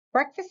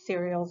 Breakfast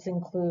cereals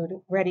include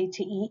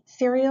ready-to-eat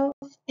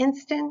cereals,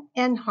 instant,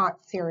 and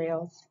hot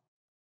cereals.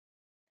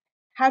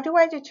 How do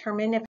I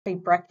determine if a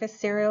breakfast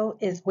cereal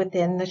is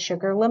within the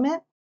sugar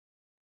limit?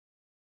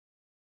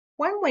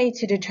 One way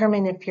to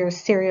determine if your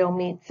cereal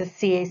meets the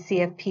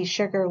CACFP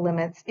sugar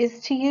limits is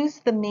to use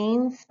the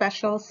Maine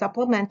Special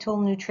Supplemental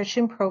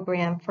Nutrition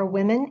Program for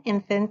Women,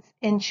 Infants,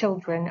 and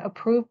Children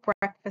approved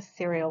breakfast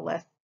cereal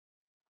list.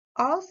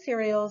 All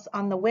cereals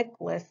on the WIC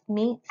list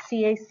meet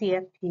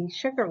CACFP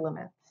sugar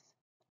limits.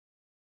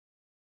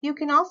 You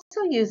can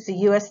also use the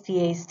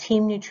USDA's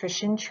Team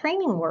Nutrition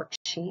Training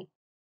Worksheet.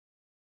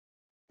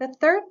 The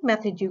third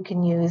method you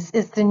can use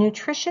is the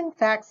nutrition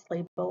facts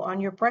label on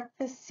your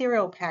breakfast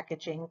cereal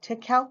packaging to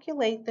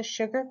calculate the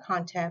sugar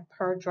content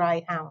per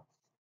dry ounce.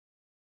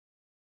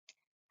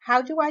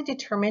 How do I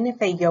determine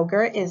if a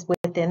yogurt is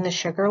within the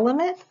sugar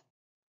limit?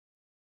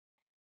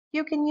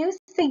 You can use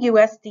the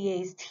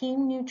USDA's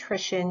Team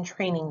Nutrition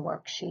Training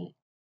Worksheet.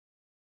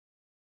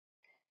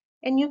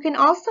 And you can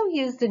also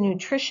use the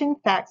nutrition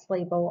facts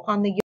label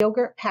on the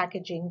yogurt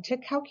packaging to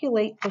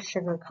calculate the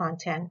sugar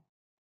content.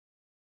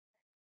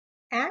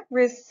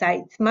 At-risk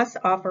sites must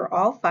offer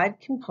all 5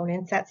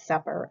 components at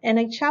supper, and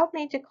a child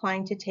may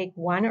decline to take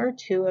 1 or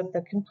 2 of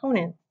the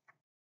components.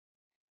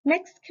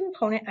 Mixed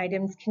component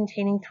items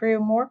containing 3 or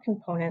more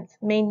components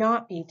may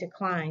not be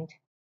declined.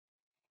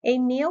 A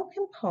meal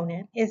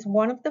component is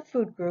one of the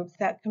food groups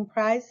that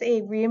comprise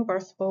a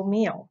reimbursable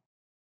meal.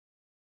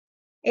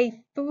 A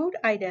food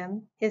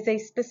item is a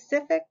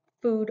specific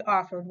food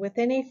offered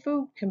within a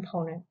food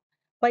component.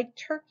 Like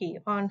turkey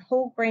on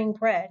whole grain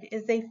bread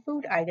is a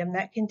food item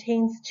that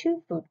contains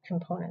 2 food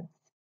components.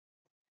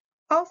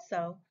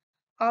 Also,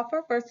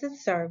 offer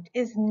versus served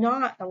is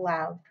not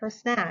allowed for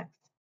snacks.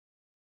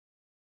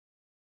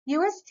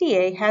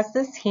 USDA has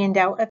this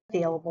handout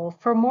available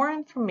for more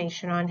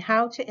information on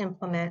how to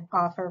implement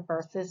offer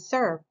versus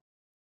serve.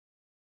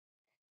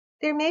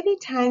 There may be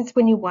times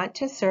when you want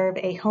to serve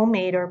a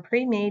homemade or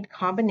pre-made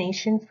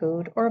combination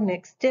food or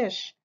mixed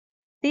dish.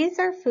 These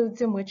are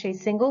foods in which a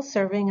single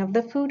serving of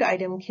the food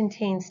item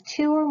contains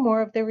 2 or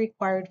more of the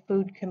required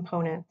food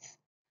components.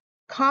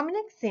 Common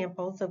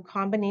examples of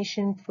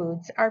combination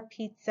foods are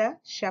pizza,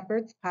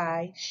 shepherd's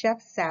pie,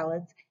 chef's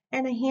salads,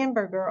 and a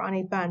hamburger on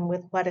a bun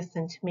with lettuce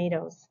and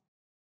tomatoes.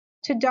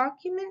 To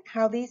document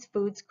how these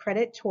foods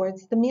credit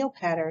towards the meal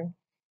pattern,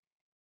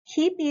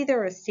 Keep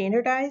either a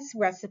standardized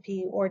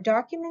recipe or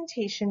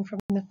documentation from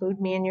the food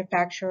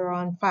manufacturer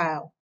on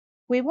file.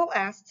 We will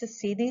ask to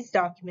see these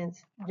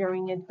documents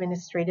during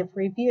administrative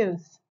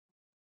reviews.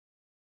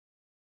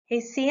 A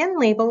CN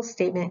label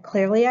statement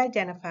clearly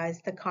identifies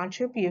the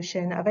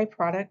contribution of a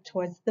product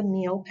towards the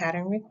meal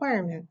pattern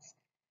requirements.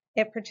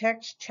 It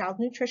protects child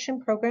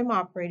nutrition program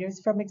operators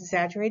from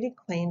exaggerated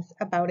claims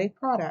about a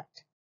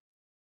product.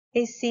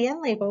 A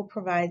CN label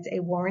provides a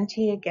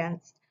warranty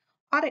against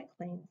audit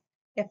claims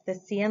if the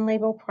CN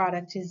label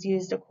product is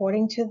used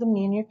according to the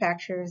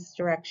manufacturer's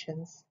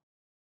directions.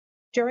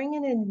 During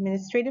an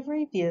administrative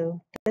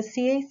review, the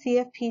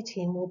CACFP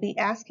team will be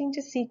asking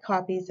to see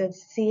copies of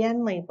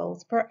CN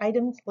labels for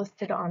items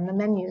listed on the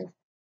menus.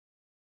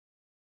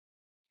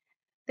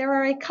 There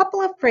are a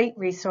couple of great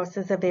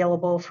resources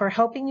available for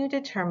helping you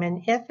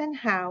determine if and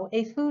how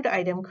a food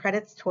item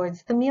credits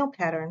towards the meal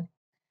pattern.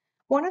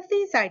 One of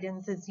these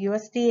items is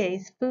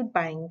USDA's Food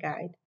Buying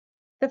Guide.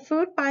 The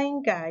Food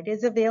Buying Guide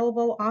is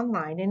available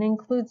online and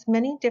includes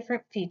many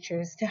different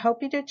features to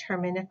help you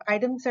determine if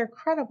items are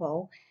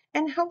credible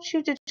and helps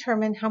you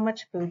determine how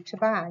much food to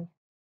buy.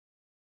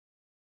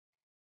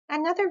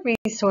 Another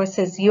resource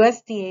is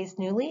USDA's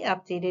newly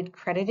updated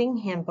crediting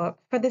handbook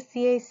for the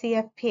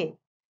CACFP.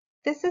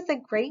 This is a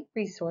great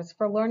resource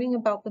for learning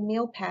about the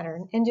meal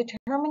pattern and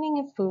determining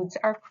if foods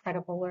are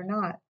credible or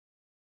not.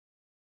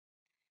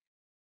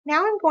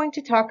 Now I'm going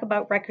to talk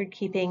about record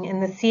keeping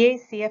in the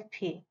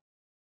CACFP.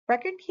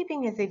 Record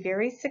keeping is a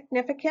very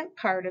significant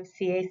part of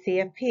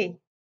CACFP.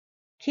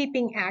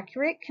 Keeping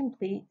accurate,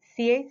 complete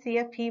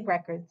CACFP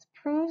records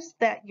proves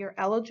that you're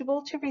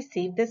eligible to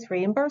receive this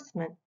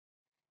reimbursement.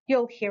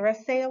 You'll hear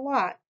us say a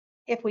lot,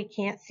 if we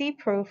can't see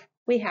proof,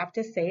 we have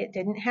to say it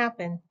didn't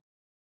happen.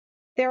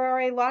 There are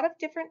a lot of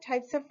different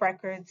types of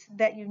records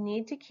that you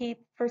need to keep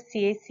for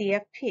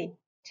CACFP.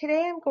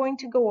 Today I'm going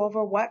to go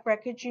over what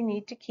records you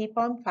need to keep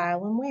on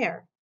file and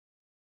where.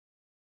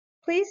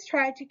 Please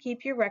try to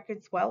keep your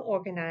records well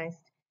organized.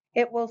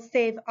 It will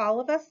save all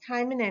of us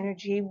time and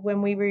energy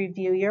when we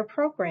review your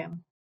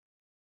program.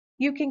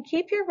 You can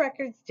keep your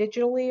records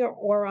digitally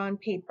or on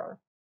paper.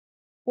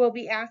 We'll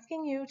be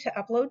asking you to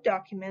upload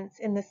documents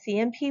in the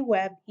CMP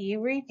Web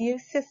e-review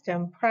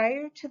system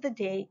prior to the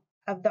date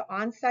of the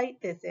on-site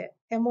visit,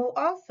 and we'll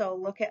also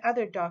look at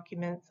other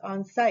documents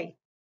on-site.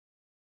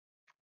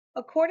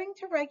 According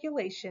to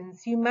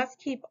regulations, you must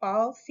keep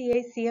all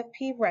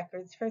CACFP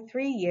records for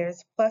 3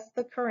 years plus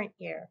the current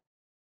year,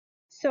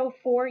 so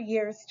 4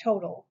 years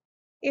total.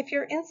 If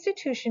your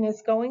institution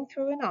is going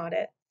through an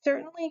audit,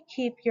 certainly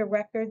keep your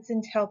records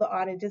until the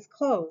audit is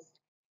closed.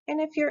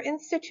 And if your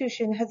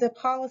institution has a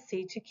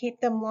policy to keep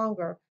them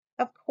longer,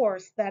 of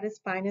course, that is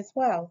fine as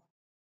well.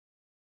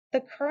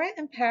 The current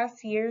and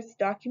past year's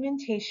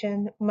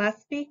documentation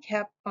must be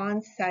kept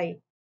on site.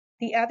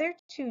 The other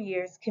 2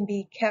 years can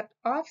be kept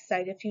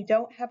off-site if you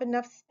don't have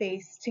enough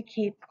space to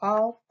keep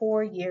all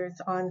 4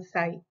 years on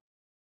site.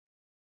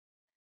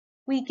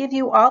 We give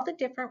you all the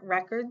different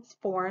records,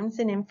 forms,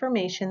 and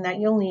information that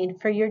you'll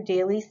need for your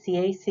daily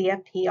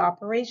CACFP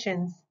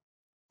operations.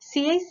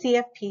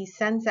 CACFP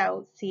sends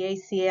out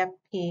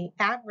CACFP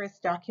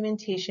at-risk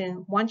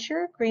documentation once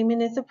your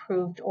agreement is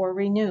approved or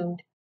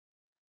renewed.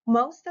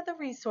 Most of the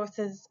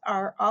resources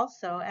are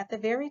also at the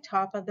very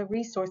top of the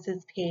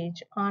resources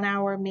page on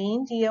our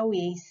Maine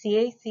DOE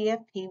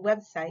CACFP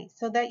website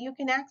so that you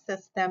can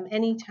access them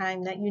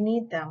anytime that you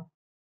need them.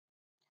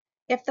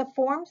 If the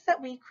forms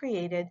that we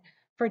created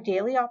for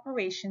daily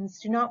operations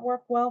do not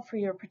work well for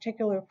your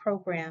particular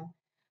program,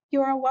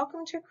 you are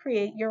welcome to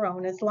create your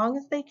own as long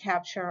as they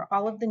capture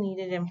all of the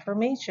needed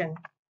information.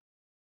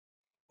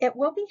 It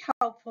will be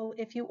helpful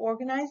if you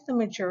organize the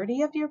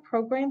majority of your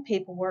program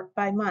paperwork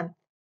by month.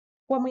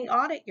 When we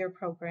audit your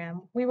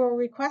program, we will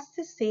request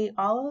to see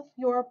all of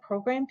your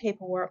program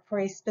paperwork for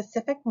a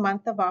specific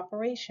month of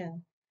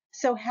operation,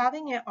 so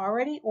having it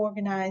already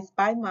organized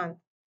by month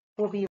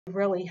will be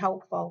really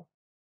helpful.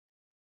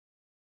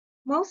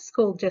 Most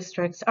school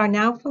districts are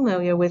now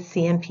familiar with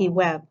CMP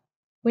Web.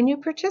 When you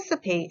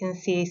participate in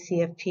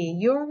CACFP,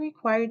 you are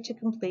required to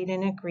complete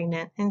an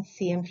agreement in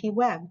CMP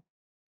Web.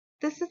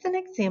 This is an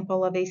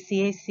example of a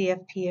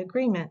CACFP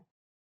agreement.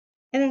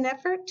 In an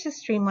effort to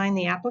streamline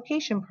the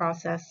application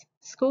process,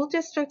 school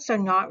districts are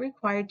not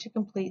required to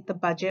complete the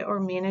budget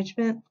or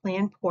management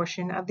plan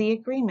portion of the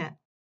agreement.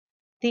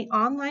 The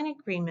online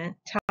agreement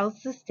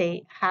tells the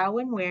state how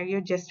and where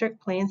your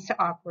district plans to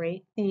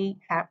operate the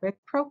at-risk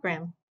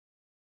program.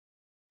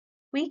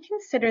 We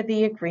consider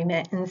the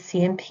agreement in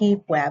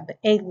CMP Web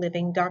a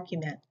living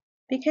document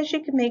because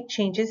you can make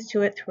changes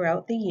to it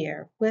throughout the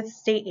year with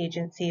state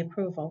agency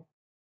approval.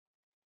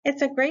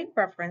 It's a great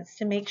reference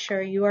to make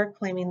sure you are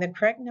claiming the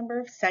correct number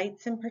of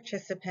sites and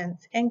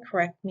participants and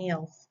correct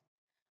meals.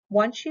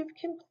 Once you've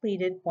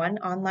completed one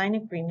online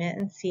agreement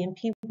in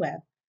CMP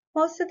Web,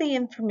 most of the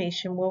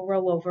information will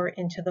roll over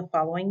into the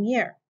following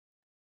year.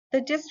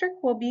 The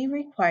district will be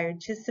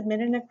required to submit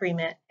an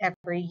agreement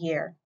every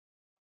year.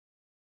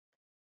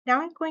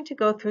 Now I'm going to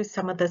go through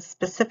some of the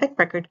specific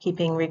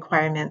record-keeping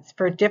requirements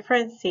for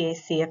different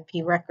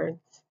CACFP records.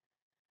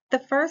 The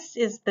first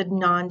is the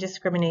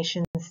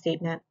non-discrimination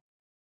statement.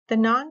 The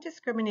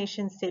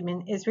non-discrimination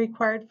statement is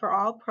required for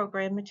all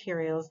program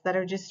materials that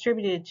are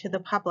distributed to the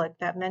public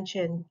that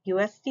mention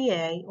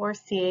USDA or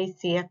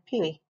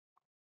CACFP.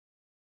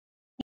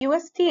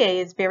 USDA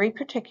is very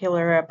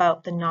particular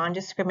about the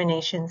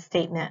non-discrimination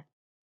statement.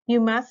 You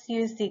must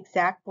use the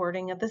exact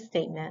wording of the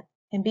statement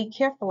and be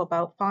careful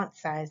about font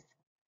size.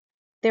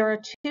 There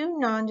are two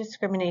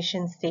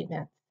non-discrimination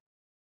statements,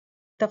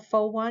 the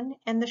full one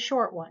and the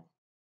short one.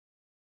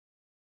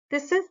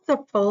 This is the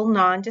full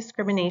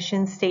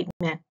non-discrimination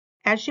statement.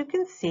 As you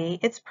can see,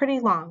 it's pretty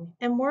long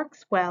and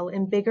works well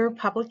in bigger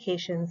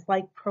publications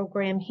like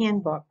program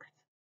handbooks.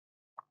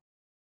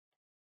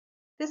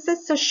 This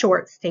is the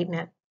short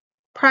statement.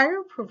 Prior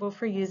approval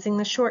for using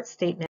the short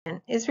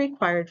statement is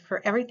required for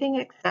everything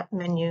except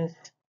menus.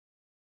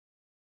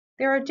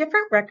 There are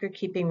different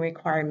record-keeping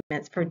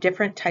requirements for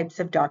different types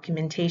of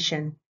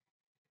documentation.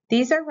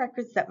 These are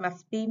records that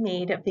must be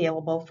made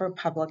available for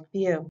public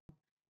view.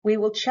 We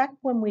will check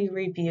when we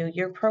review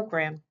your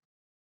program.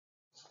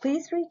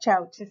 Please reach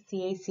out to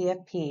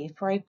CACFP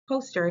for a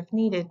poster if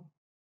needed.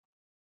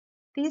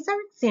 These are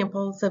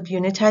examples of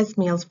unitized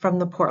meals from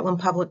the Portland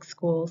Public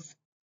Schools.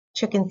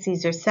 Chicken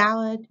Caesar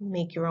salad,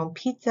 make your own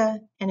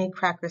pizza, and a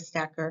cracker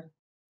stacker.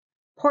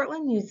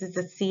 Portland uses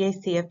a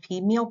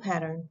CACFP meal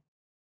pattern.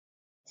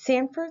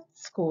 Sanford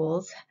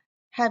schools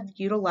have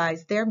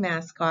utilized their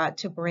mascot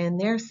to brand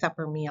their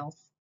supper meals.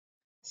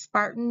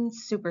 Spartan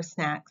Super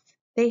Snacks.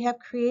 They have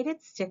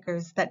created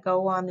stickers that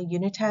go on the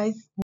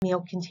unitized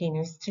meal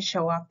containers to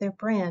show off their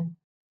brand.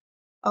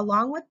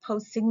 Along with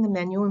posting the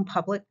menu in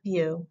public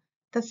view,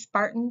 the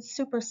Spartan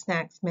Super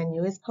Snacks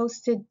menu is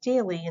posted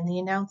daily in the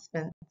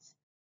announcements.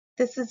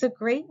 This is a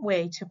great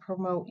way to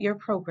promote your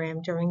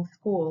program during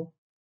school.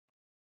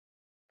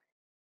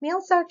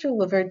 Meals are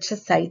delivered to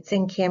sites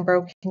in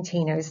Cambro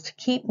containers to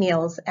keep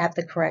meals at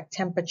the correct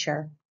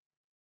temperature.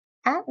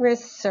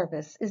 At-risk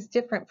service is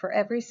different for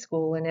every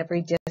school and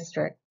every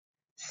district.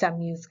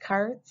 Some use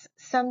carts,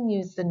 some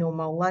use the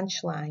normal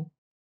lunch line.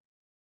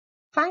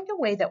 Find a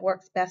way that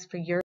works best for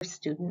your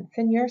students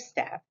and your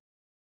staff.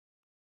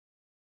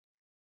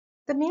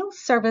 The meal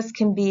service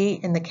can be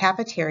in the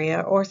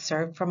cafeteria or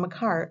served from a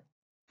cart.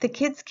 The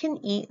kids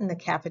can eat in the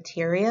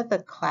cafeteria, the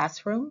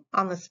classroom,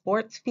 on the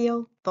sports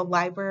field, the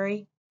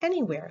library,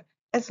 anywhere,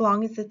 as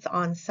long as it's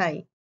on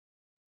site.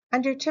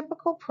 Under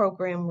typical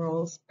program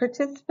rules,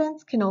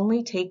 participants can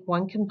only take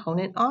one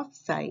component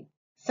off-site,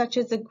 such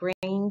as a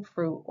grain,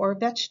 fruit, or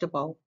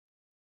vegetable.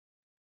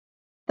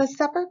 The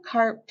supper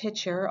cart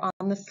picture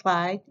on the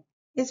slide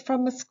is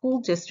from a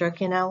school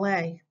district in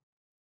LA.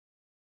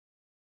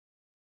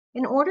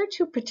 In order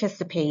to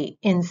participate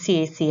in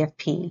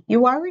CACFP,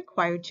 you are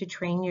required to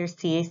train your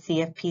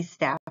CACFP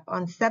staff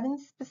on 7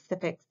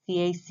 specific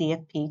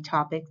CACFP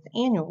topics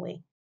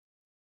annually.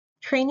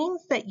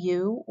 Trainings that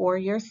you or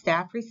your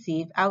staff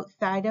receive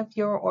outside of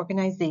your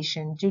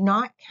organization do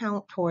not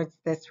count towards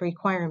this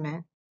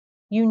requirement.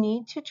 You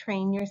need to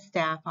train your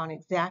staff on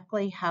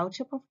exactly how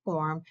to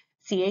perform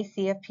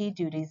CACFP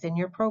duties in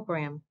your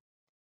program.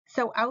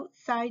 So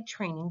outside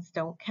trainings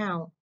don't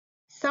count.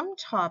 Some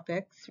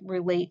topics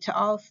relate to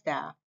all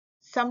staff.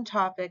 Some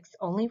topics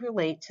only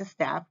relate to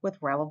staff with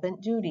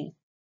relevant duties.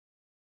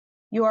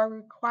 You are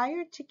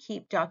required to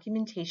keep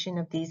documentation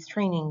of these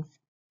trainings.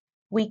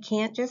 We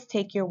can't just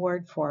take your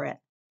word for it.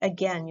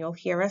 Again, you'll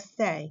hear us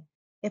say,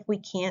 if we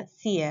can't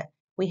see it,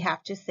 we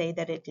have to say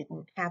that it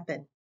didn't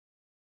happen.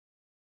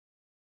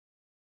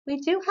 We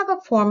do have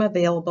a form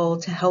available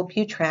to help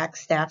you track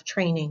staff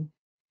training.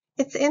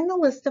 It's in the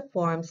list of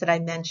forms that I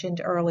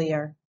mentioned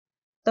earlier.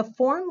 The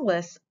form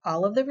lists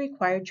all of the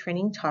required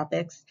training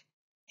topics,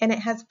 and it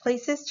has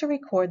places to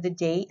record the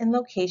date and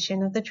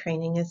location of the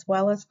training, as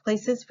well as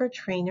places for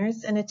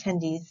trainers and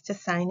attendees to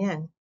sign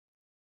in.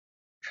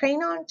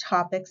 Train on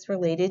topics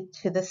related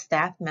to the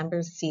staff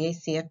member's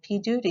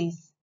CACFP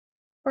duties.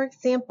 For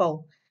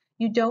example,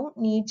 you don't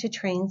need to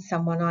train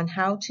someone on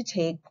how to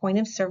take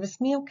point-of-service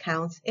meal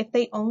counts if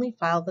they only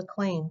file the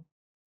claim.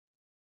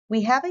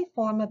 We have a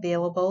form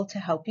available to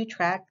help you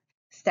track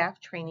staff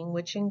training,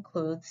 which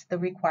includes the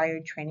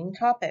required training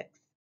topics.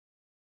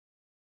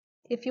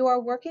 If you are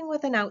working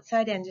with an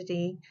outside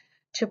entity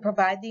to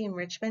provide the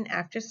enrichment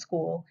after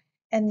school,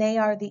 and they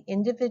are the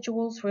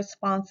individuals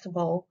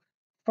responsible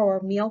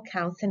for meal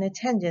counts and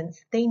attendance,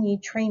 they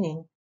need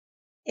training.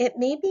 It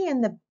may be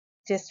in the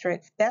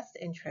district's best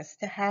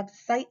interest to have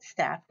site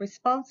staff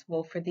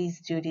responsible for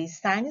these duties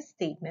sign a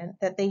statement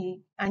that they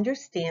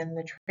understand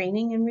the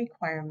training and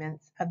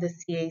requirements of the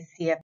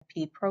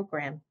CACFP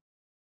program.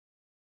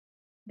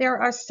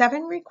 There are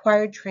 7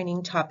 required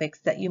training topics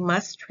that you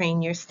must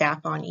train your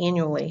staff on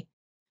annually.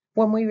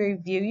 When we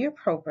review your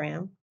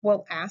program,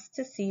 we'll ask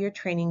to see your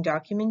training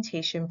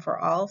documentation for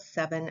all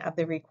 7 of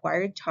the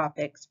required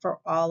topics for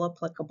all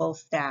applicable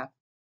staff.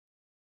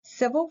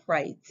 Civil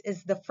rights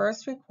is the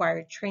first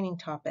required training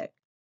topic.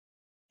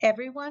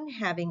 Everyone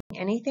having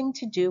anything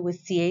to do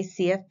with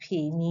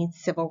CACFP needs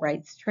civil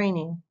rights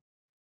training.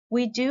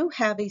 We do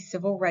have a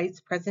civil rights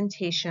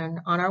presentation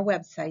on our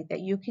website that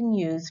you can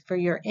use for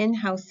your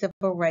in-house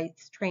civil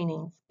rights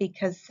trainings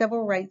because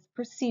civil rights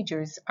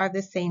procedures are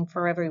the same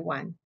for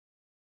everyone.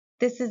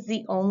 This is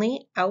the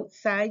only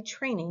outside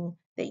training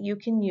that you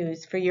can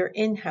use for your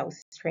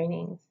in-house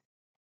trainings.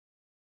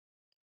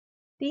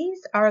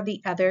 These are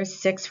the other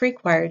 6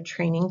 required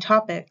training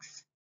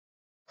topics.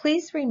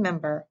 Please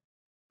remember,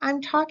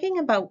 I'm talking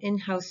about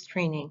in-house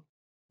training,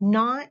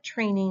 not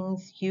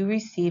trainings you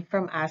receive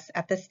from us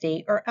at the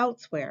state or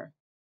elsewhere.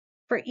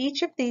 For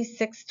each of these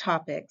 6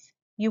 topics,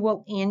 you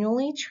will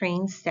annually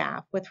train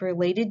staff with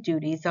related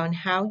duties on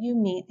how you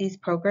meet these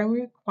program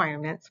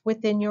requirements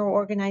within your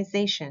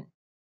organization.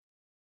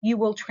 You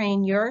will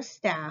train your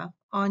staff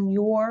on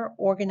your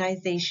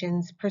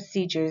organization's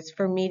procedures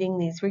for meeting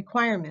these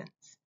requirements.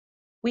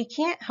 We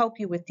can't help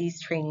you with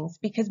these trainings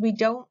because we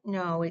don't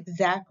know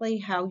exactly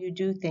how you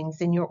do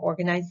things in your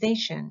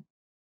organization.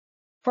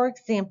 For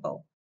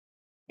example,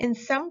 in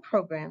some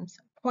programs,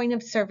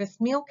 point-of-service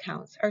meal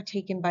counts are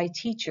taken by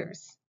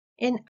teachers.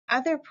 In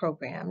other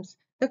programs,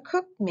 the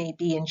cook may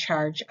be in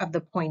charge of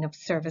the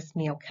point-of-service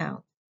meal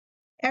count.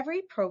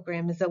 Every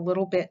program is a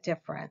little bit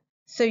different,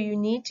 so you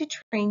need to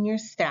train your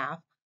staff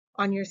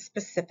on your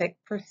specific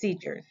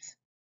procedures.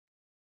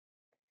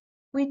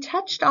 We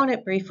touched on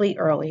it briefly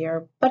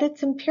earlier, but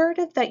it's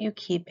imperative that you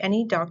keep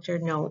any doctor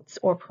notes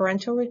or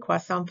parental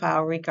requests on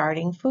file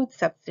regarding food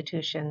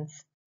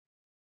substitutions.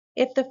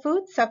 If the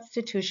food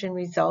substitution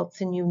results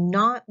in you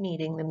not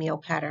meeting the meal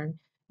pattern,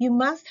 you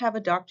must have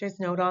a doctor's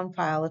note on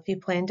file if you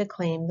plan to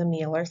claim the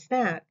meal or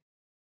snack.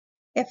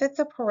 If it's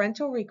a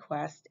parental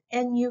request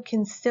and you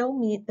can still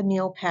meet the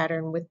meal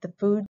pattern with the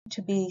food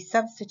to be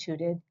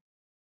substituted,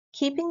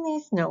 keeping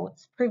these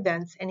notes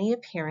prevents any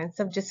appearance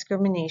of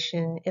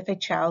discrimination if a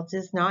child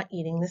is not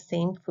eating the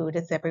same food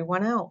as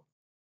everyone else.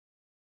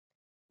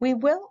 We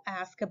will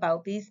ask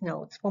about these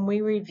notes when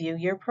we review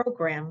your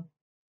program.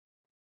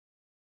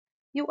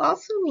 You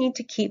also need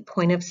to keep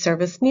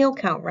point-of-service meal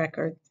count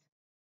records.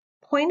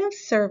 Point of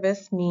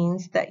service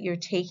means that you're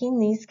taking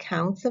these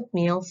counts of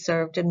meals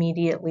served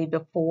immediately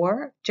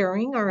before,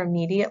 during, or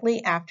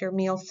immediately after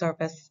meal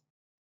service.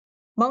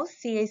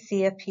 Most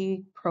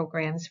CACFP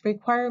programs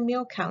require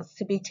meal counts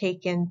to be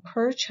taken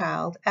per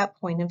child at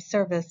point of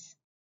service.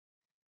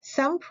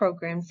 Some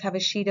programs have a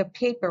sheet of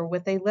paper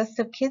with a list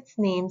of kids'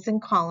 names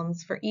and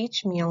columns for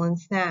each meal and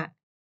snack.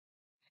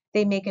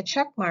 They make a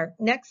check mark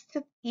next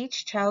to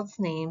each child's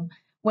name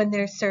when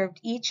they're served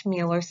each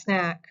meal or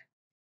snack.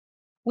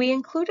 We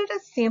included a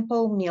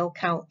sample meal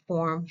count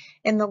form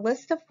in the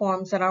list of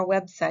forms on our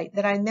website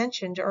that I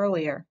mentioned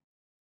earlier.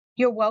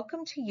 You're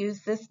welcome to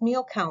use this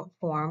meal count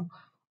form,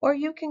 or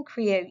you can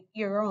create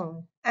your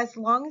own, as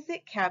long as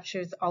it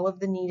captures all of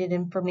the needed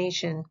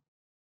information.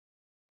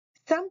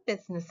 Some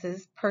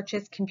businesses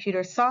purchase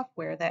computer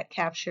software that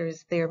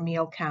captures their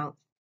meal counts.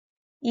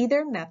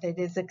 Either method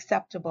is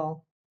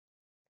acceptable.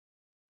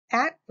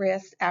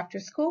 At-risk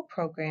after-school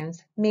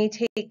programs may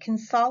take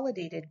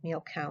consolidated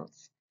meal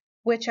counts,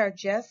 which are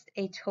just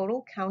a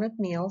total count of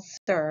meals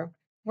served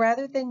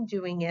rather than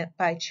doing it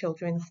by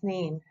children's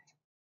names.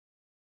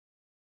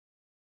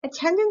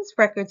 Attendance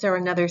records are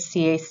another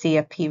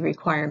CACFP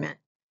requirement.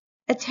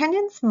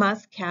 Attendance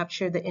must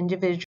capture the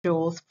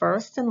individual's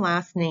first and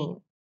last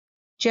name.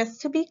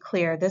 Just to be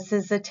clear, this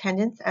is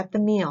attendance at the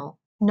meal,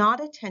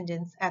 not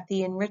attendance at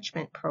the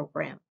enrichment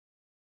program.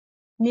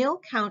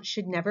 Meal count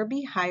should never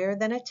be higher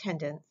than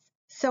attendance,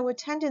 so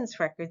attendance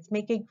records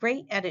make a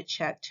great edit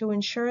check to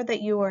ensure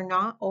that you are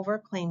not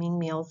overclaiming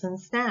meals and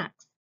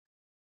snacks.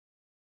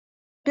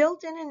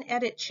 Build in an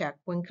edit check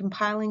when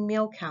compiling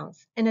meal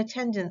counts and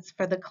attendance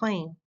for the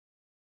claim.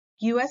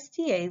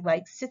 USDA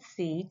likes to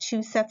see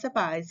 2 sets of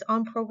eyes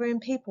on program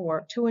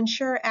paperwork to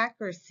ensure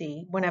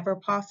accuracy whenever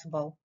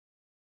possible.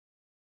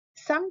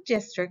 Some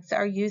districts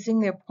are using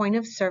their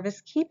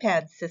point-of-service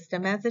keypad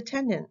system as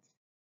attendance,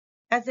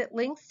 as it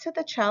links to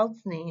the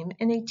child's name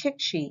in a tick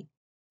sheet,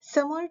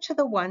 similar to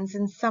the ones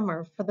in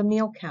summer for the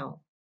meal count.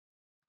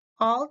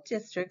 All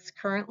districts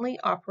currently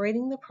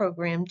operating the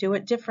program do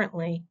it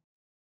differently.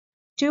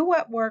 Do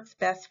what works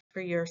best for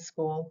your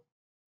school.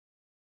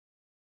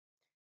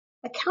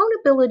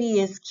 Accountability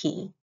is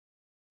key.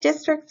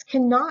 Districts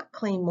cannot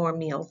claim more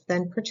meals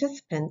than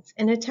participants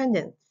in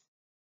attendance.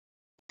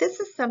 This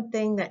is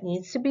something that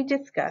needs to be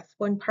discussed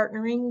when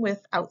partnering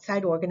with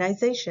outside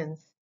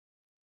organizations.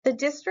 The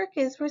district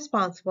is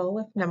responsible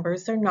if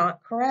numbers are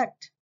not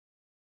correct.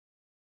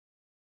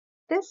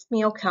 This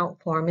meal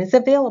count form is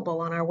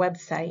available on our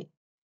website.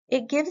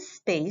 It gives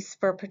space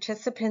for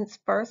participants'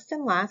 first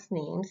and last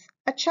names,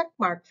 a check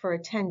mark for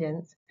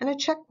attendance, and a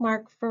check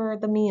mark for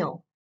the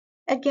meal.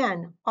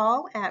 Again,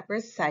 all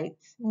at-risk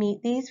sites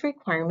meet these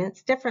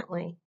requirements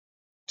differently.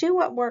 Do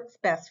what works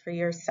best for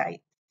your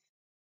site.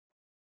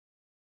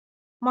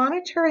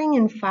 Monitoring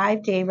and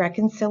 5-day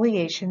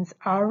reconciliations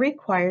are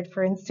required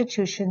for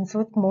institutions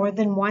with more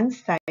than one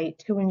site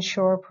to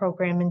ensure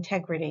program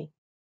integrity.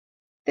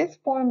 This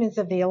form is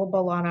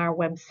available on our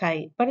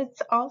website, but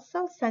it's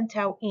also sent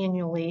out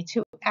annually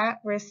to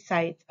at-risk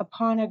sites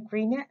upon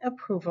agreement,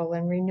 approval,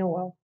 and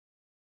renewal.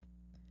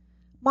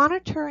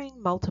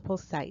 Monitoring multiple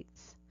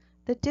sites.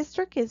 The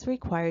district is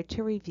required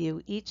to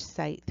review each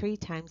site 3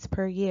 times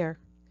per year.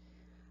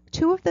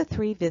 2 of the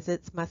 3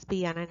 visits must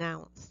be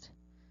unannounced.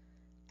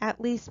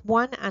 At least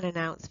 1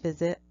 unannounced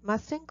visit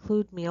must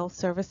include meal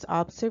service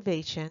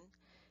observation,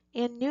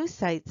 and new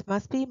sites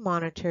must be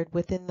monitored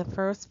within the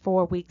first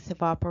 4 weeks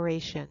of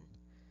operation.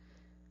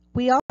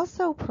 We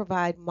also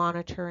provide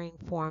monitoring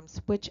forms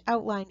which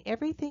outline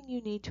everything you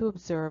need to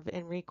observe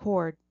and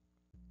record.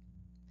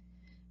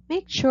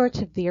 Make sure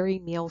to vary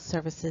meal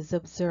services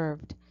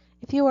observed.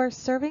 If you are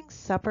serving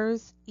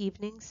suppers,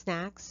 evening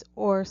snacks,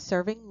 or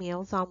serving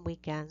meals on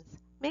weekends,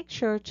 make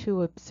sure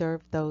to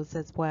observe those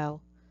as well.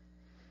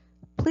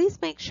 Please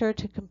make sure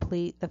to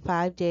complete the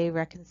 5-day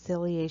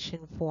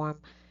reconciliation form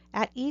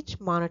at each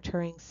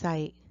monitoring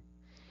site.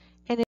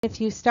 And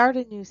if you start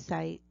a new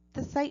site,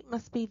 the site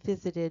must be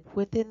visited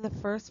within the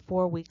first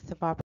 4 weeks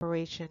of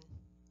operation.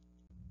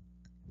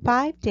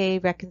 5-day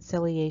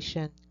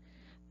reconciliation.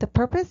 The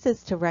purpose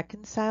is to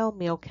reconcile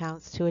meal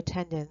counts to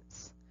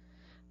attendance.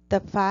 The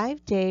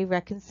 5-day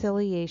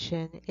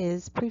reconciliation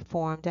is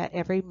performed at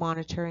every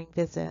monitoring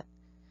visit.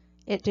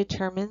 It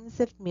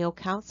determines if meal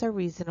counts are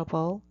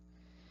reasonable.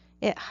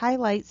 It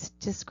highlights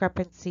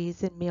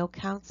discrepancies in meal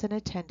counts and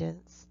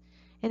attendance,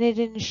 and it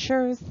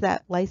ensures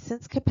that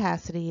license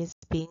capacity is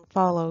being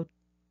followed.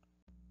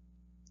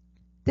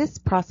 This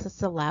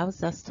process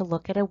allows us to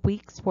look at a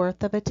week's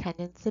worth of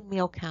attendance and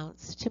meal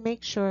counts to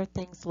make sure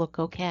things look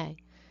okay.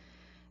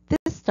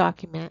 This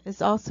document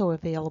is also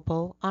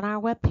available on our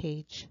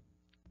webpage.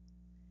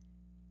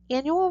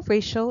 Annual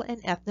racial and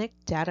ethnic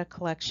data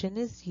collection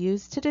is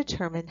used to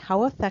determine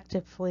how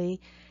effectively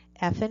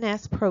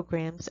F&S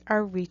programs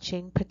are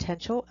reaching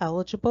potential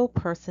eligible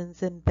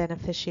persons and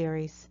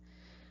beneficiaries.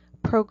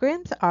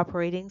 Programs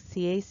operating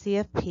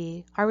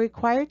CACFP are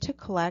required to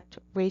collect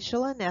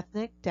racial and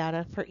ethnic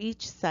data for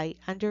each site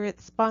under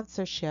its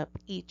sponsorship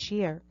each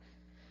year.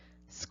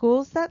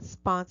 Schools that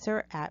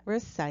sponsor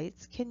at-risk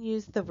sites can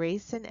use the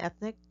race and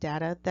ethnic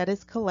data that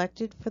is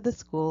collected for the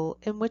school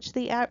in which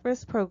the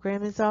at-risk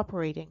program is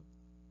operating.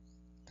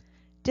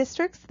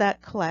 Districts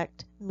that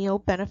collect meal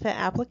benefit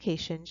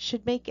applications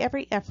should make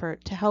every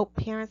effort to help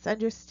parents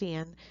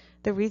understand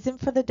the reason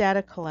for the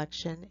data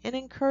collection and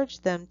encourage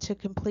them to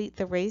complete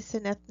the race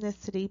and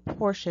ethnicity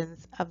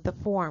portions of the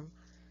form.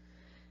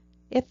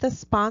 If the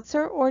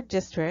sponsor or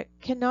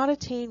district cannot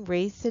attain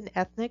race and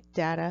ethnic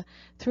data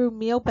through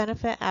meal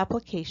benefit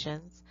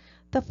applications,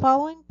 the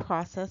following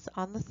process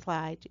on the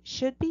slide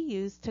should be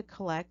used to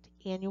collect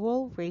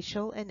annual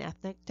racial and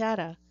ethnic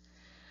data.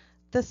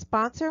 The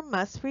sponsor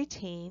must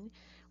retain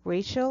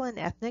racial and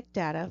ethnic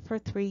data for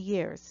 3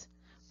 years,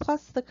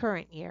 plus the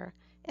current year,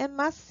 and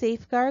must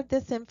safeguard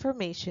this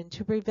information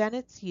to prevent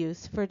its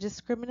use for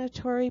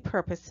discriminatory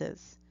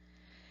purposes.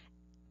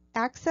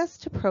 Access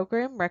to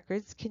program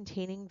records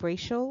containing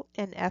racial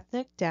and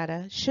ethnic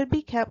data should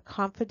be kept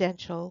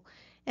confidential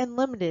and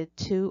limited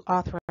to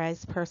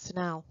authorized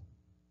personnel.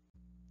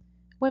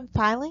 When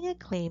filing a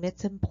claim,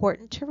 it's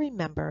important to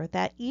remember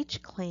that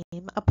each claim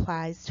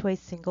applies to a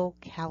single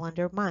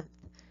calendar month.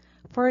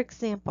 For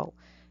example,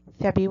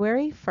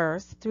 February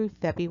 1st through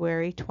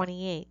February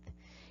 28th.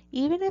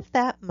 Even if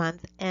that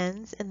month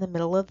ends in the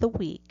middle of the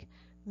week,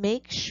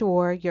 make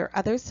sure your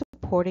other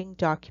supporting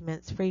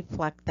documents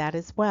reflect that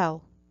as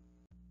well.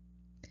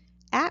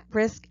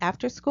 At-risk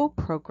after-school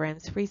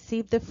programs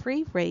receive the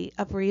free rate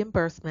of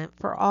reimbursement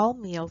for all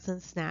meals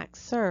and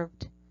snacks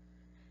served.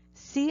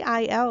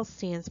 CIL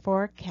stands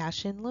for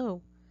cash in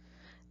lieu.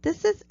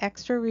 This is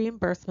extra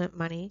reimbursement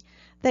money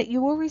that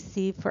you will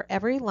receive for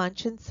every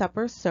lunch and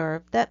supper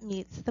served that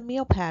meets the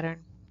meal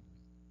pattern.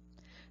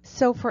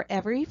 So for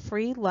every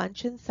free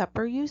lunch and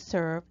supper you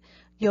serve,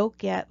 you'll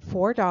get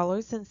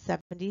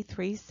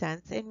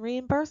 $4.73 in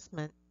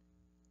reimbursement.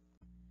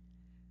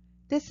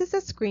 This is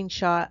a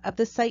screenshot of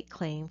the site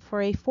claim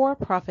for a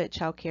for-profit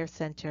child care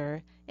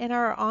center in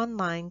our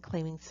online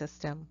claiming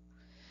system.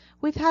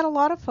 We've had a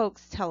lot of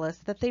folks tell us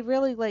that they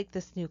really like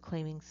this new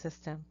claiming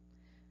system.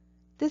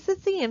 This is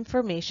the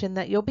information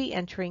that you'll be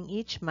entering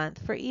each month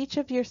for each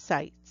of your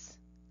sites.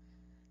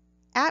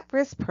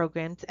 At-risk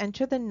programs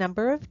enter the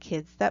number of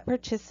kids that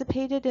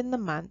participated in the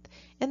month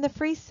in the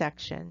free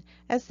section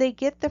as they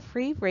get the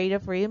free rate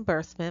of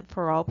reimbursement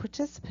for all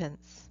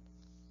participants.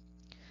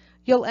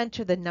 You'll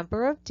enter the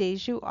number of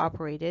days you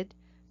operated,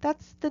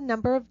 that's the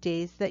number of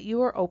days that you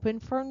were open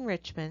for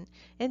enrichment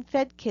and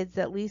fed kids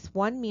at least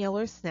one meal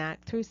or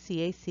snack through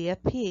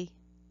CACFP.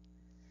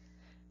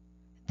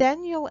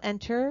 Then you'll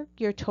enter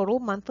your total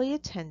monthly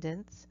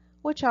attendance,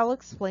 which I'll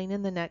explain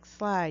in the next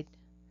slide.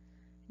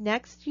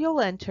 Next, you'll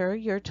enter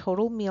your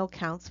total meal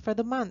counts for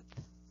the month.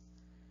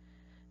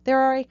 There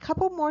are a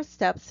couple more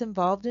steps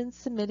involved in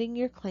submitting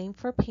your claim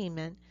for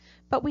payment,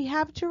 but we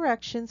have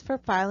directions for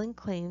filing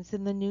claims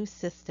in the new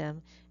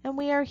system, and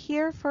we are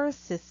here for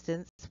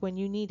assistance when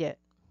you need it.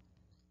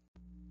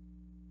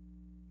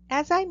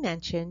 As I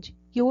mentioned,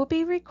 you will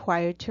be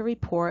required to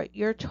report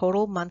your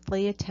total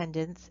monthly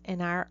attendance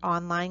in our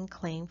online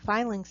claim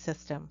filing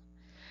system.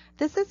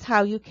 This is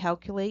how you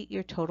calculate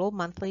your total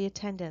monthly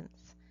attendance.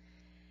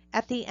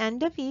 At the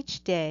end of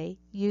each day,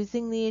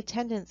 using the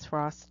attendance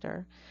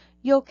roster,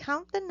 you'll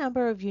count the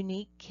number of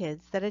unique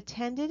kids that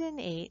attended and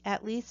ate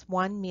at least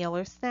one meal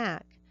or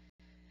snack.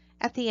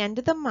 At the end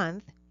of the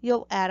month,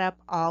 you'll add up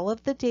all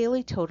of the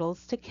daily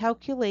totals to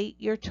calculate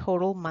your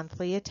total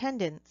monthly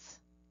attendance.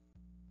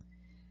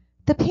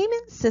 The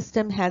payment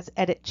system has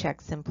edit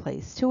checks in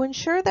place to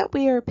ensure that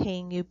we are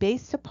paying you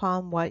based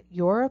upon what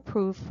you're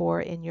approved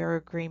for in your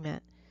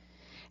agreement.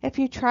 If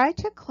you try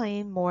to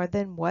claim more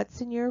than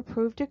what's in your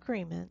approved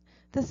agreement,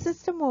 the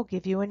system will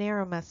give you an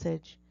error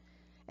message,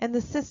 and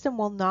the system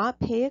will not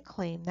pay a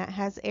claim that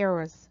has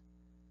errors.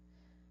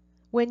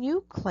 When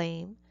you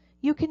claim,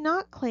 you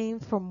cannot claim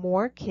for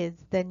more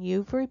kids than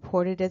you've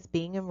reported as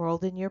being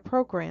enrolled in your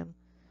program.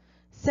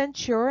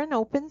 Since you're an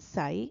open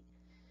site,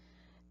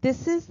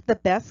 this is the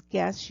best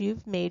guess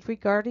you've made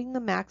regarding the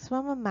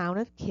maximum amount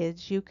of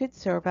kids you could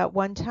serve at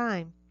one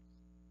time.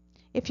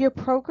 If your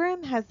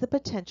program has the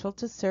potential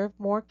to serve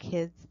more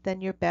kids than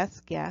your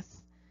best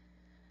guess,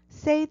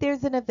 say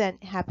there's an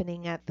event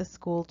happening at the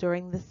school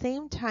during the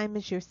same time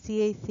as your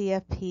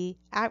CACFP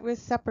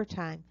at-risk supper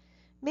time,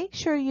 make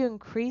sure you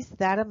increase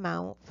that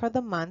amount for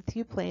the month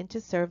you plan to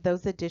serve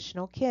those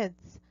additional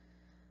kids.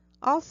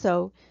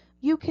 Also,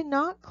 you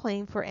cannot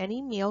claim for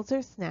any meals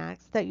or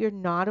snacks that you're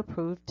not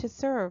approved to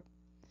serve,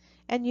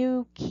 and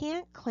you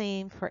can't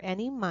claim for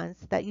any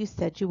months that you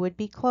said you would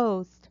be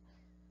closed.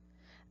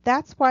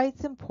 That's why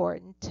it's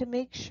important to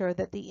make sure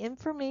that the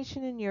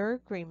information in your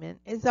agreement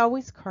is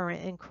always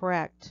current and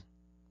correct.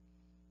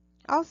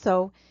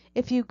 Also,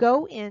 if you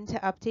go in to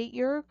update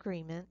your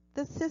agreement,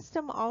 the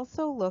system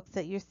also looks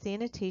at your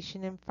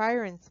sanitation and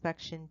fire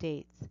inspection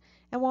dates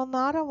and will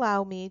not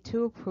allow me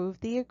to approve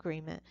the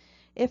agreement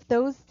if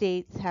those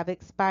dates have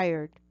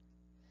expired.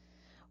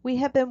 We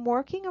have been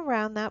working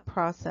around that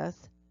process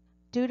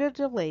due to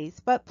delays,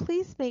 but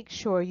please make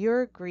sure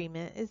your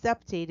agreement is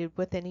updated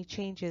with any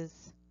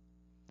changes.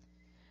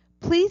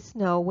 Please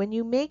know when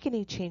you make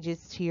any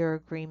changes to your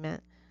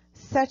agreement,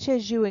 such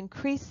as you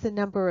increase the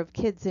number of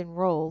kids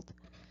enrolled.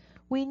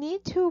 We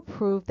need to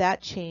approve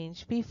that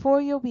change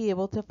before you'll be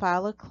able to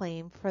file a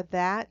claim for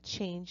that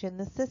change in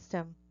the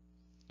system.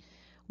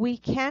 We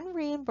can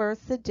reimburse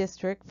the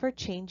district for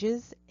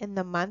changes in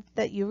the month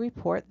that you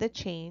report the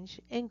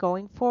change and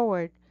going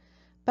forward,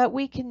 but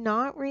we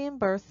cannot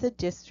reimburse the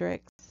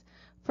districts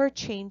for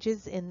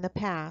changes in the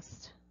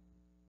past.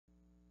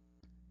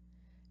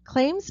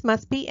 Claims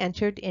must be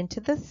entered into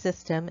the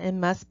system and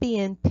must be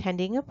in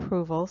pending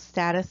approval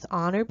status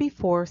on or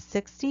before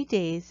 60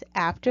 days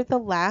after the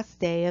last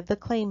day of the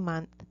claim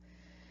month.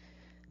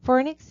 For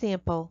an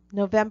example,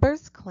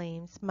 November's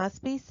claims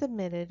must be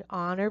submitted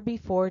on or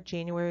before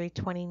January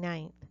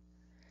 29th.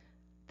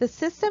 The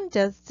system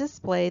does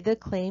display the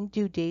claim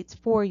due dates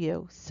for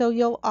you, so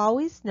you'll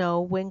always know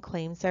when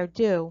claims are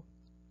due.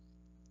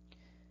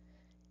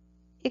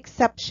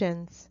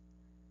 Exceptions.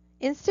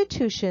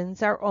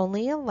 Institutions are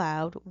only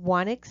allowed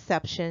one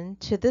exception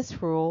to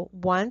this rule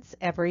once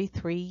every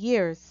 3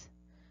 years.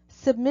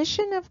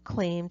 Submission of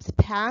claims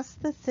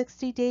past the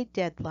 60-day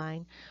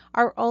deadline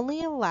are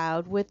only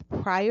allowed with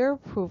prior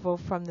approval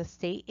from the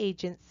state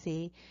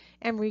agency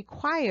and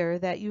require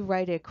that you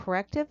write a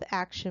corrective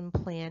action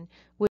plan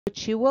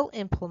which you will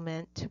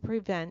implement to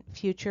prevent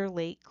future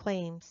late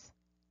claims.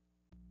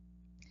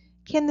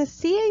 Can the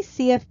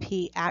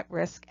CACFP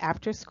at-risk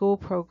after-school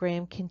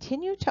program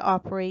continue to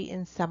operate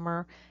in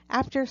summer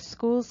after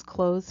schools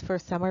close for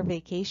summer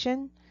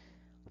vacation?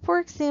 For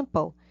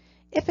example,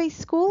 if a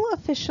school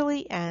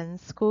officially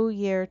ends school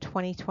year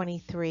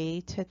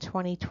 2023 to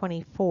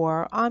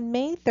 2024 on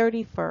May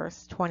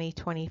 31st,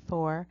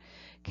 2024,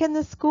 can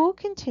the school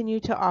continue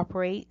to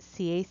operate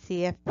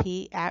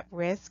CACFP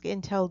at-risk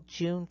until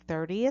June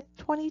 30th,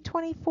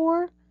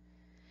 2024?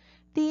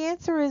 The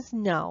answer is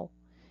no.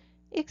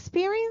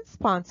 Experienced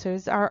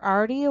sponsors are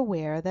already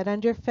aware that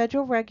under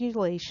federal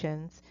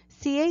regulations,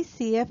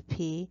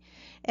 CACFP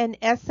and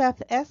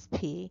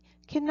SFSP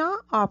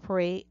cannot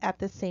operate at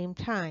the same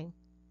time.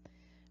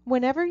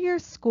 Whenever your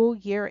school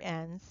year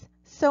ends,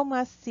 so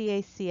must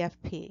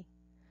CACFP.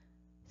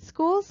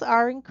 Schools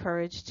are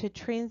encouraged to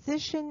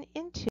transition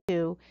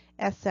into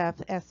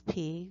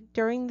SFSP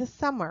during the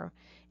summer,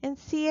 and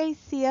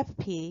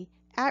CACFP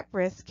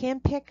at-risk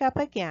can pick up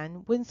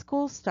again when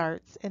school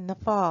starts in the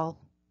fall.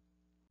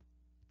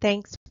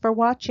 Thanks for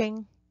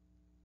watching.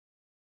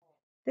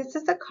 This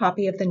is a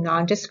copy of the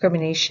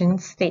non-discrimination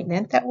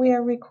statement that we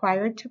are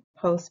required to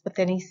post with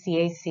any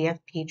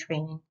CACFP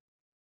training.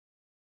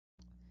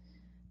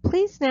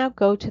 Please now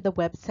go to the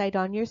website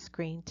on your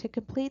screen to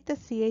complete the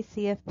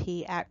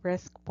CACFP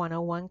At-Risk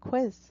 101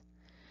 quiz.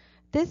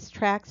 This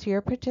tracks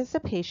your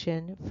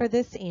participation for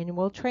this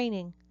annual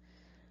training.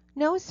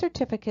 No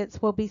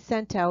certificates will be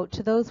sent out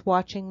to those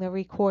watching the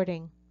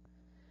recording.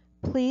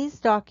 Please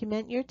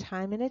document your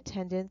time and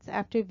attendance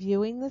after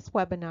viewing this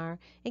webinar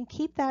and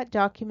keep that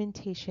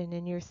documentation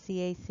in your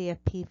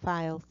CACFP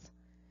files.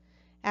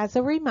 As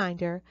a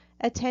reminder,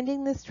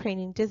 attending this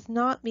training does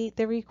not meet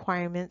the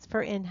requirements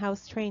for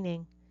in-house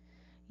training.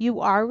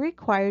 You are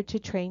required to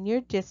train your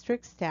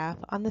district staff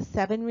on the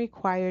 7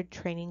 required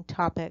training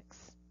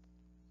topics.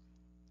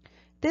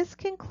 This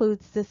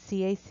concludes the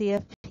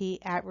CACFP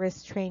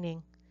at-risk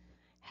training.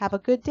 Have a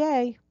good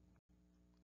day.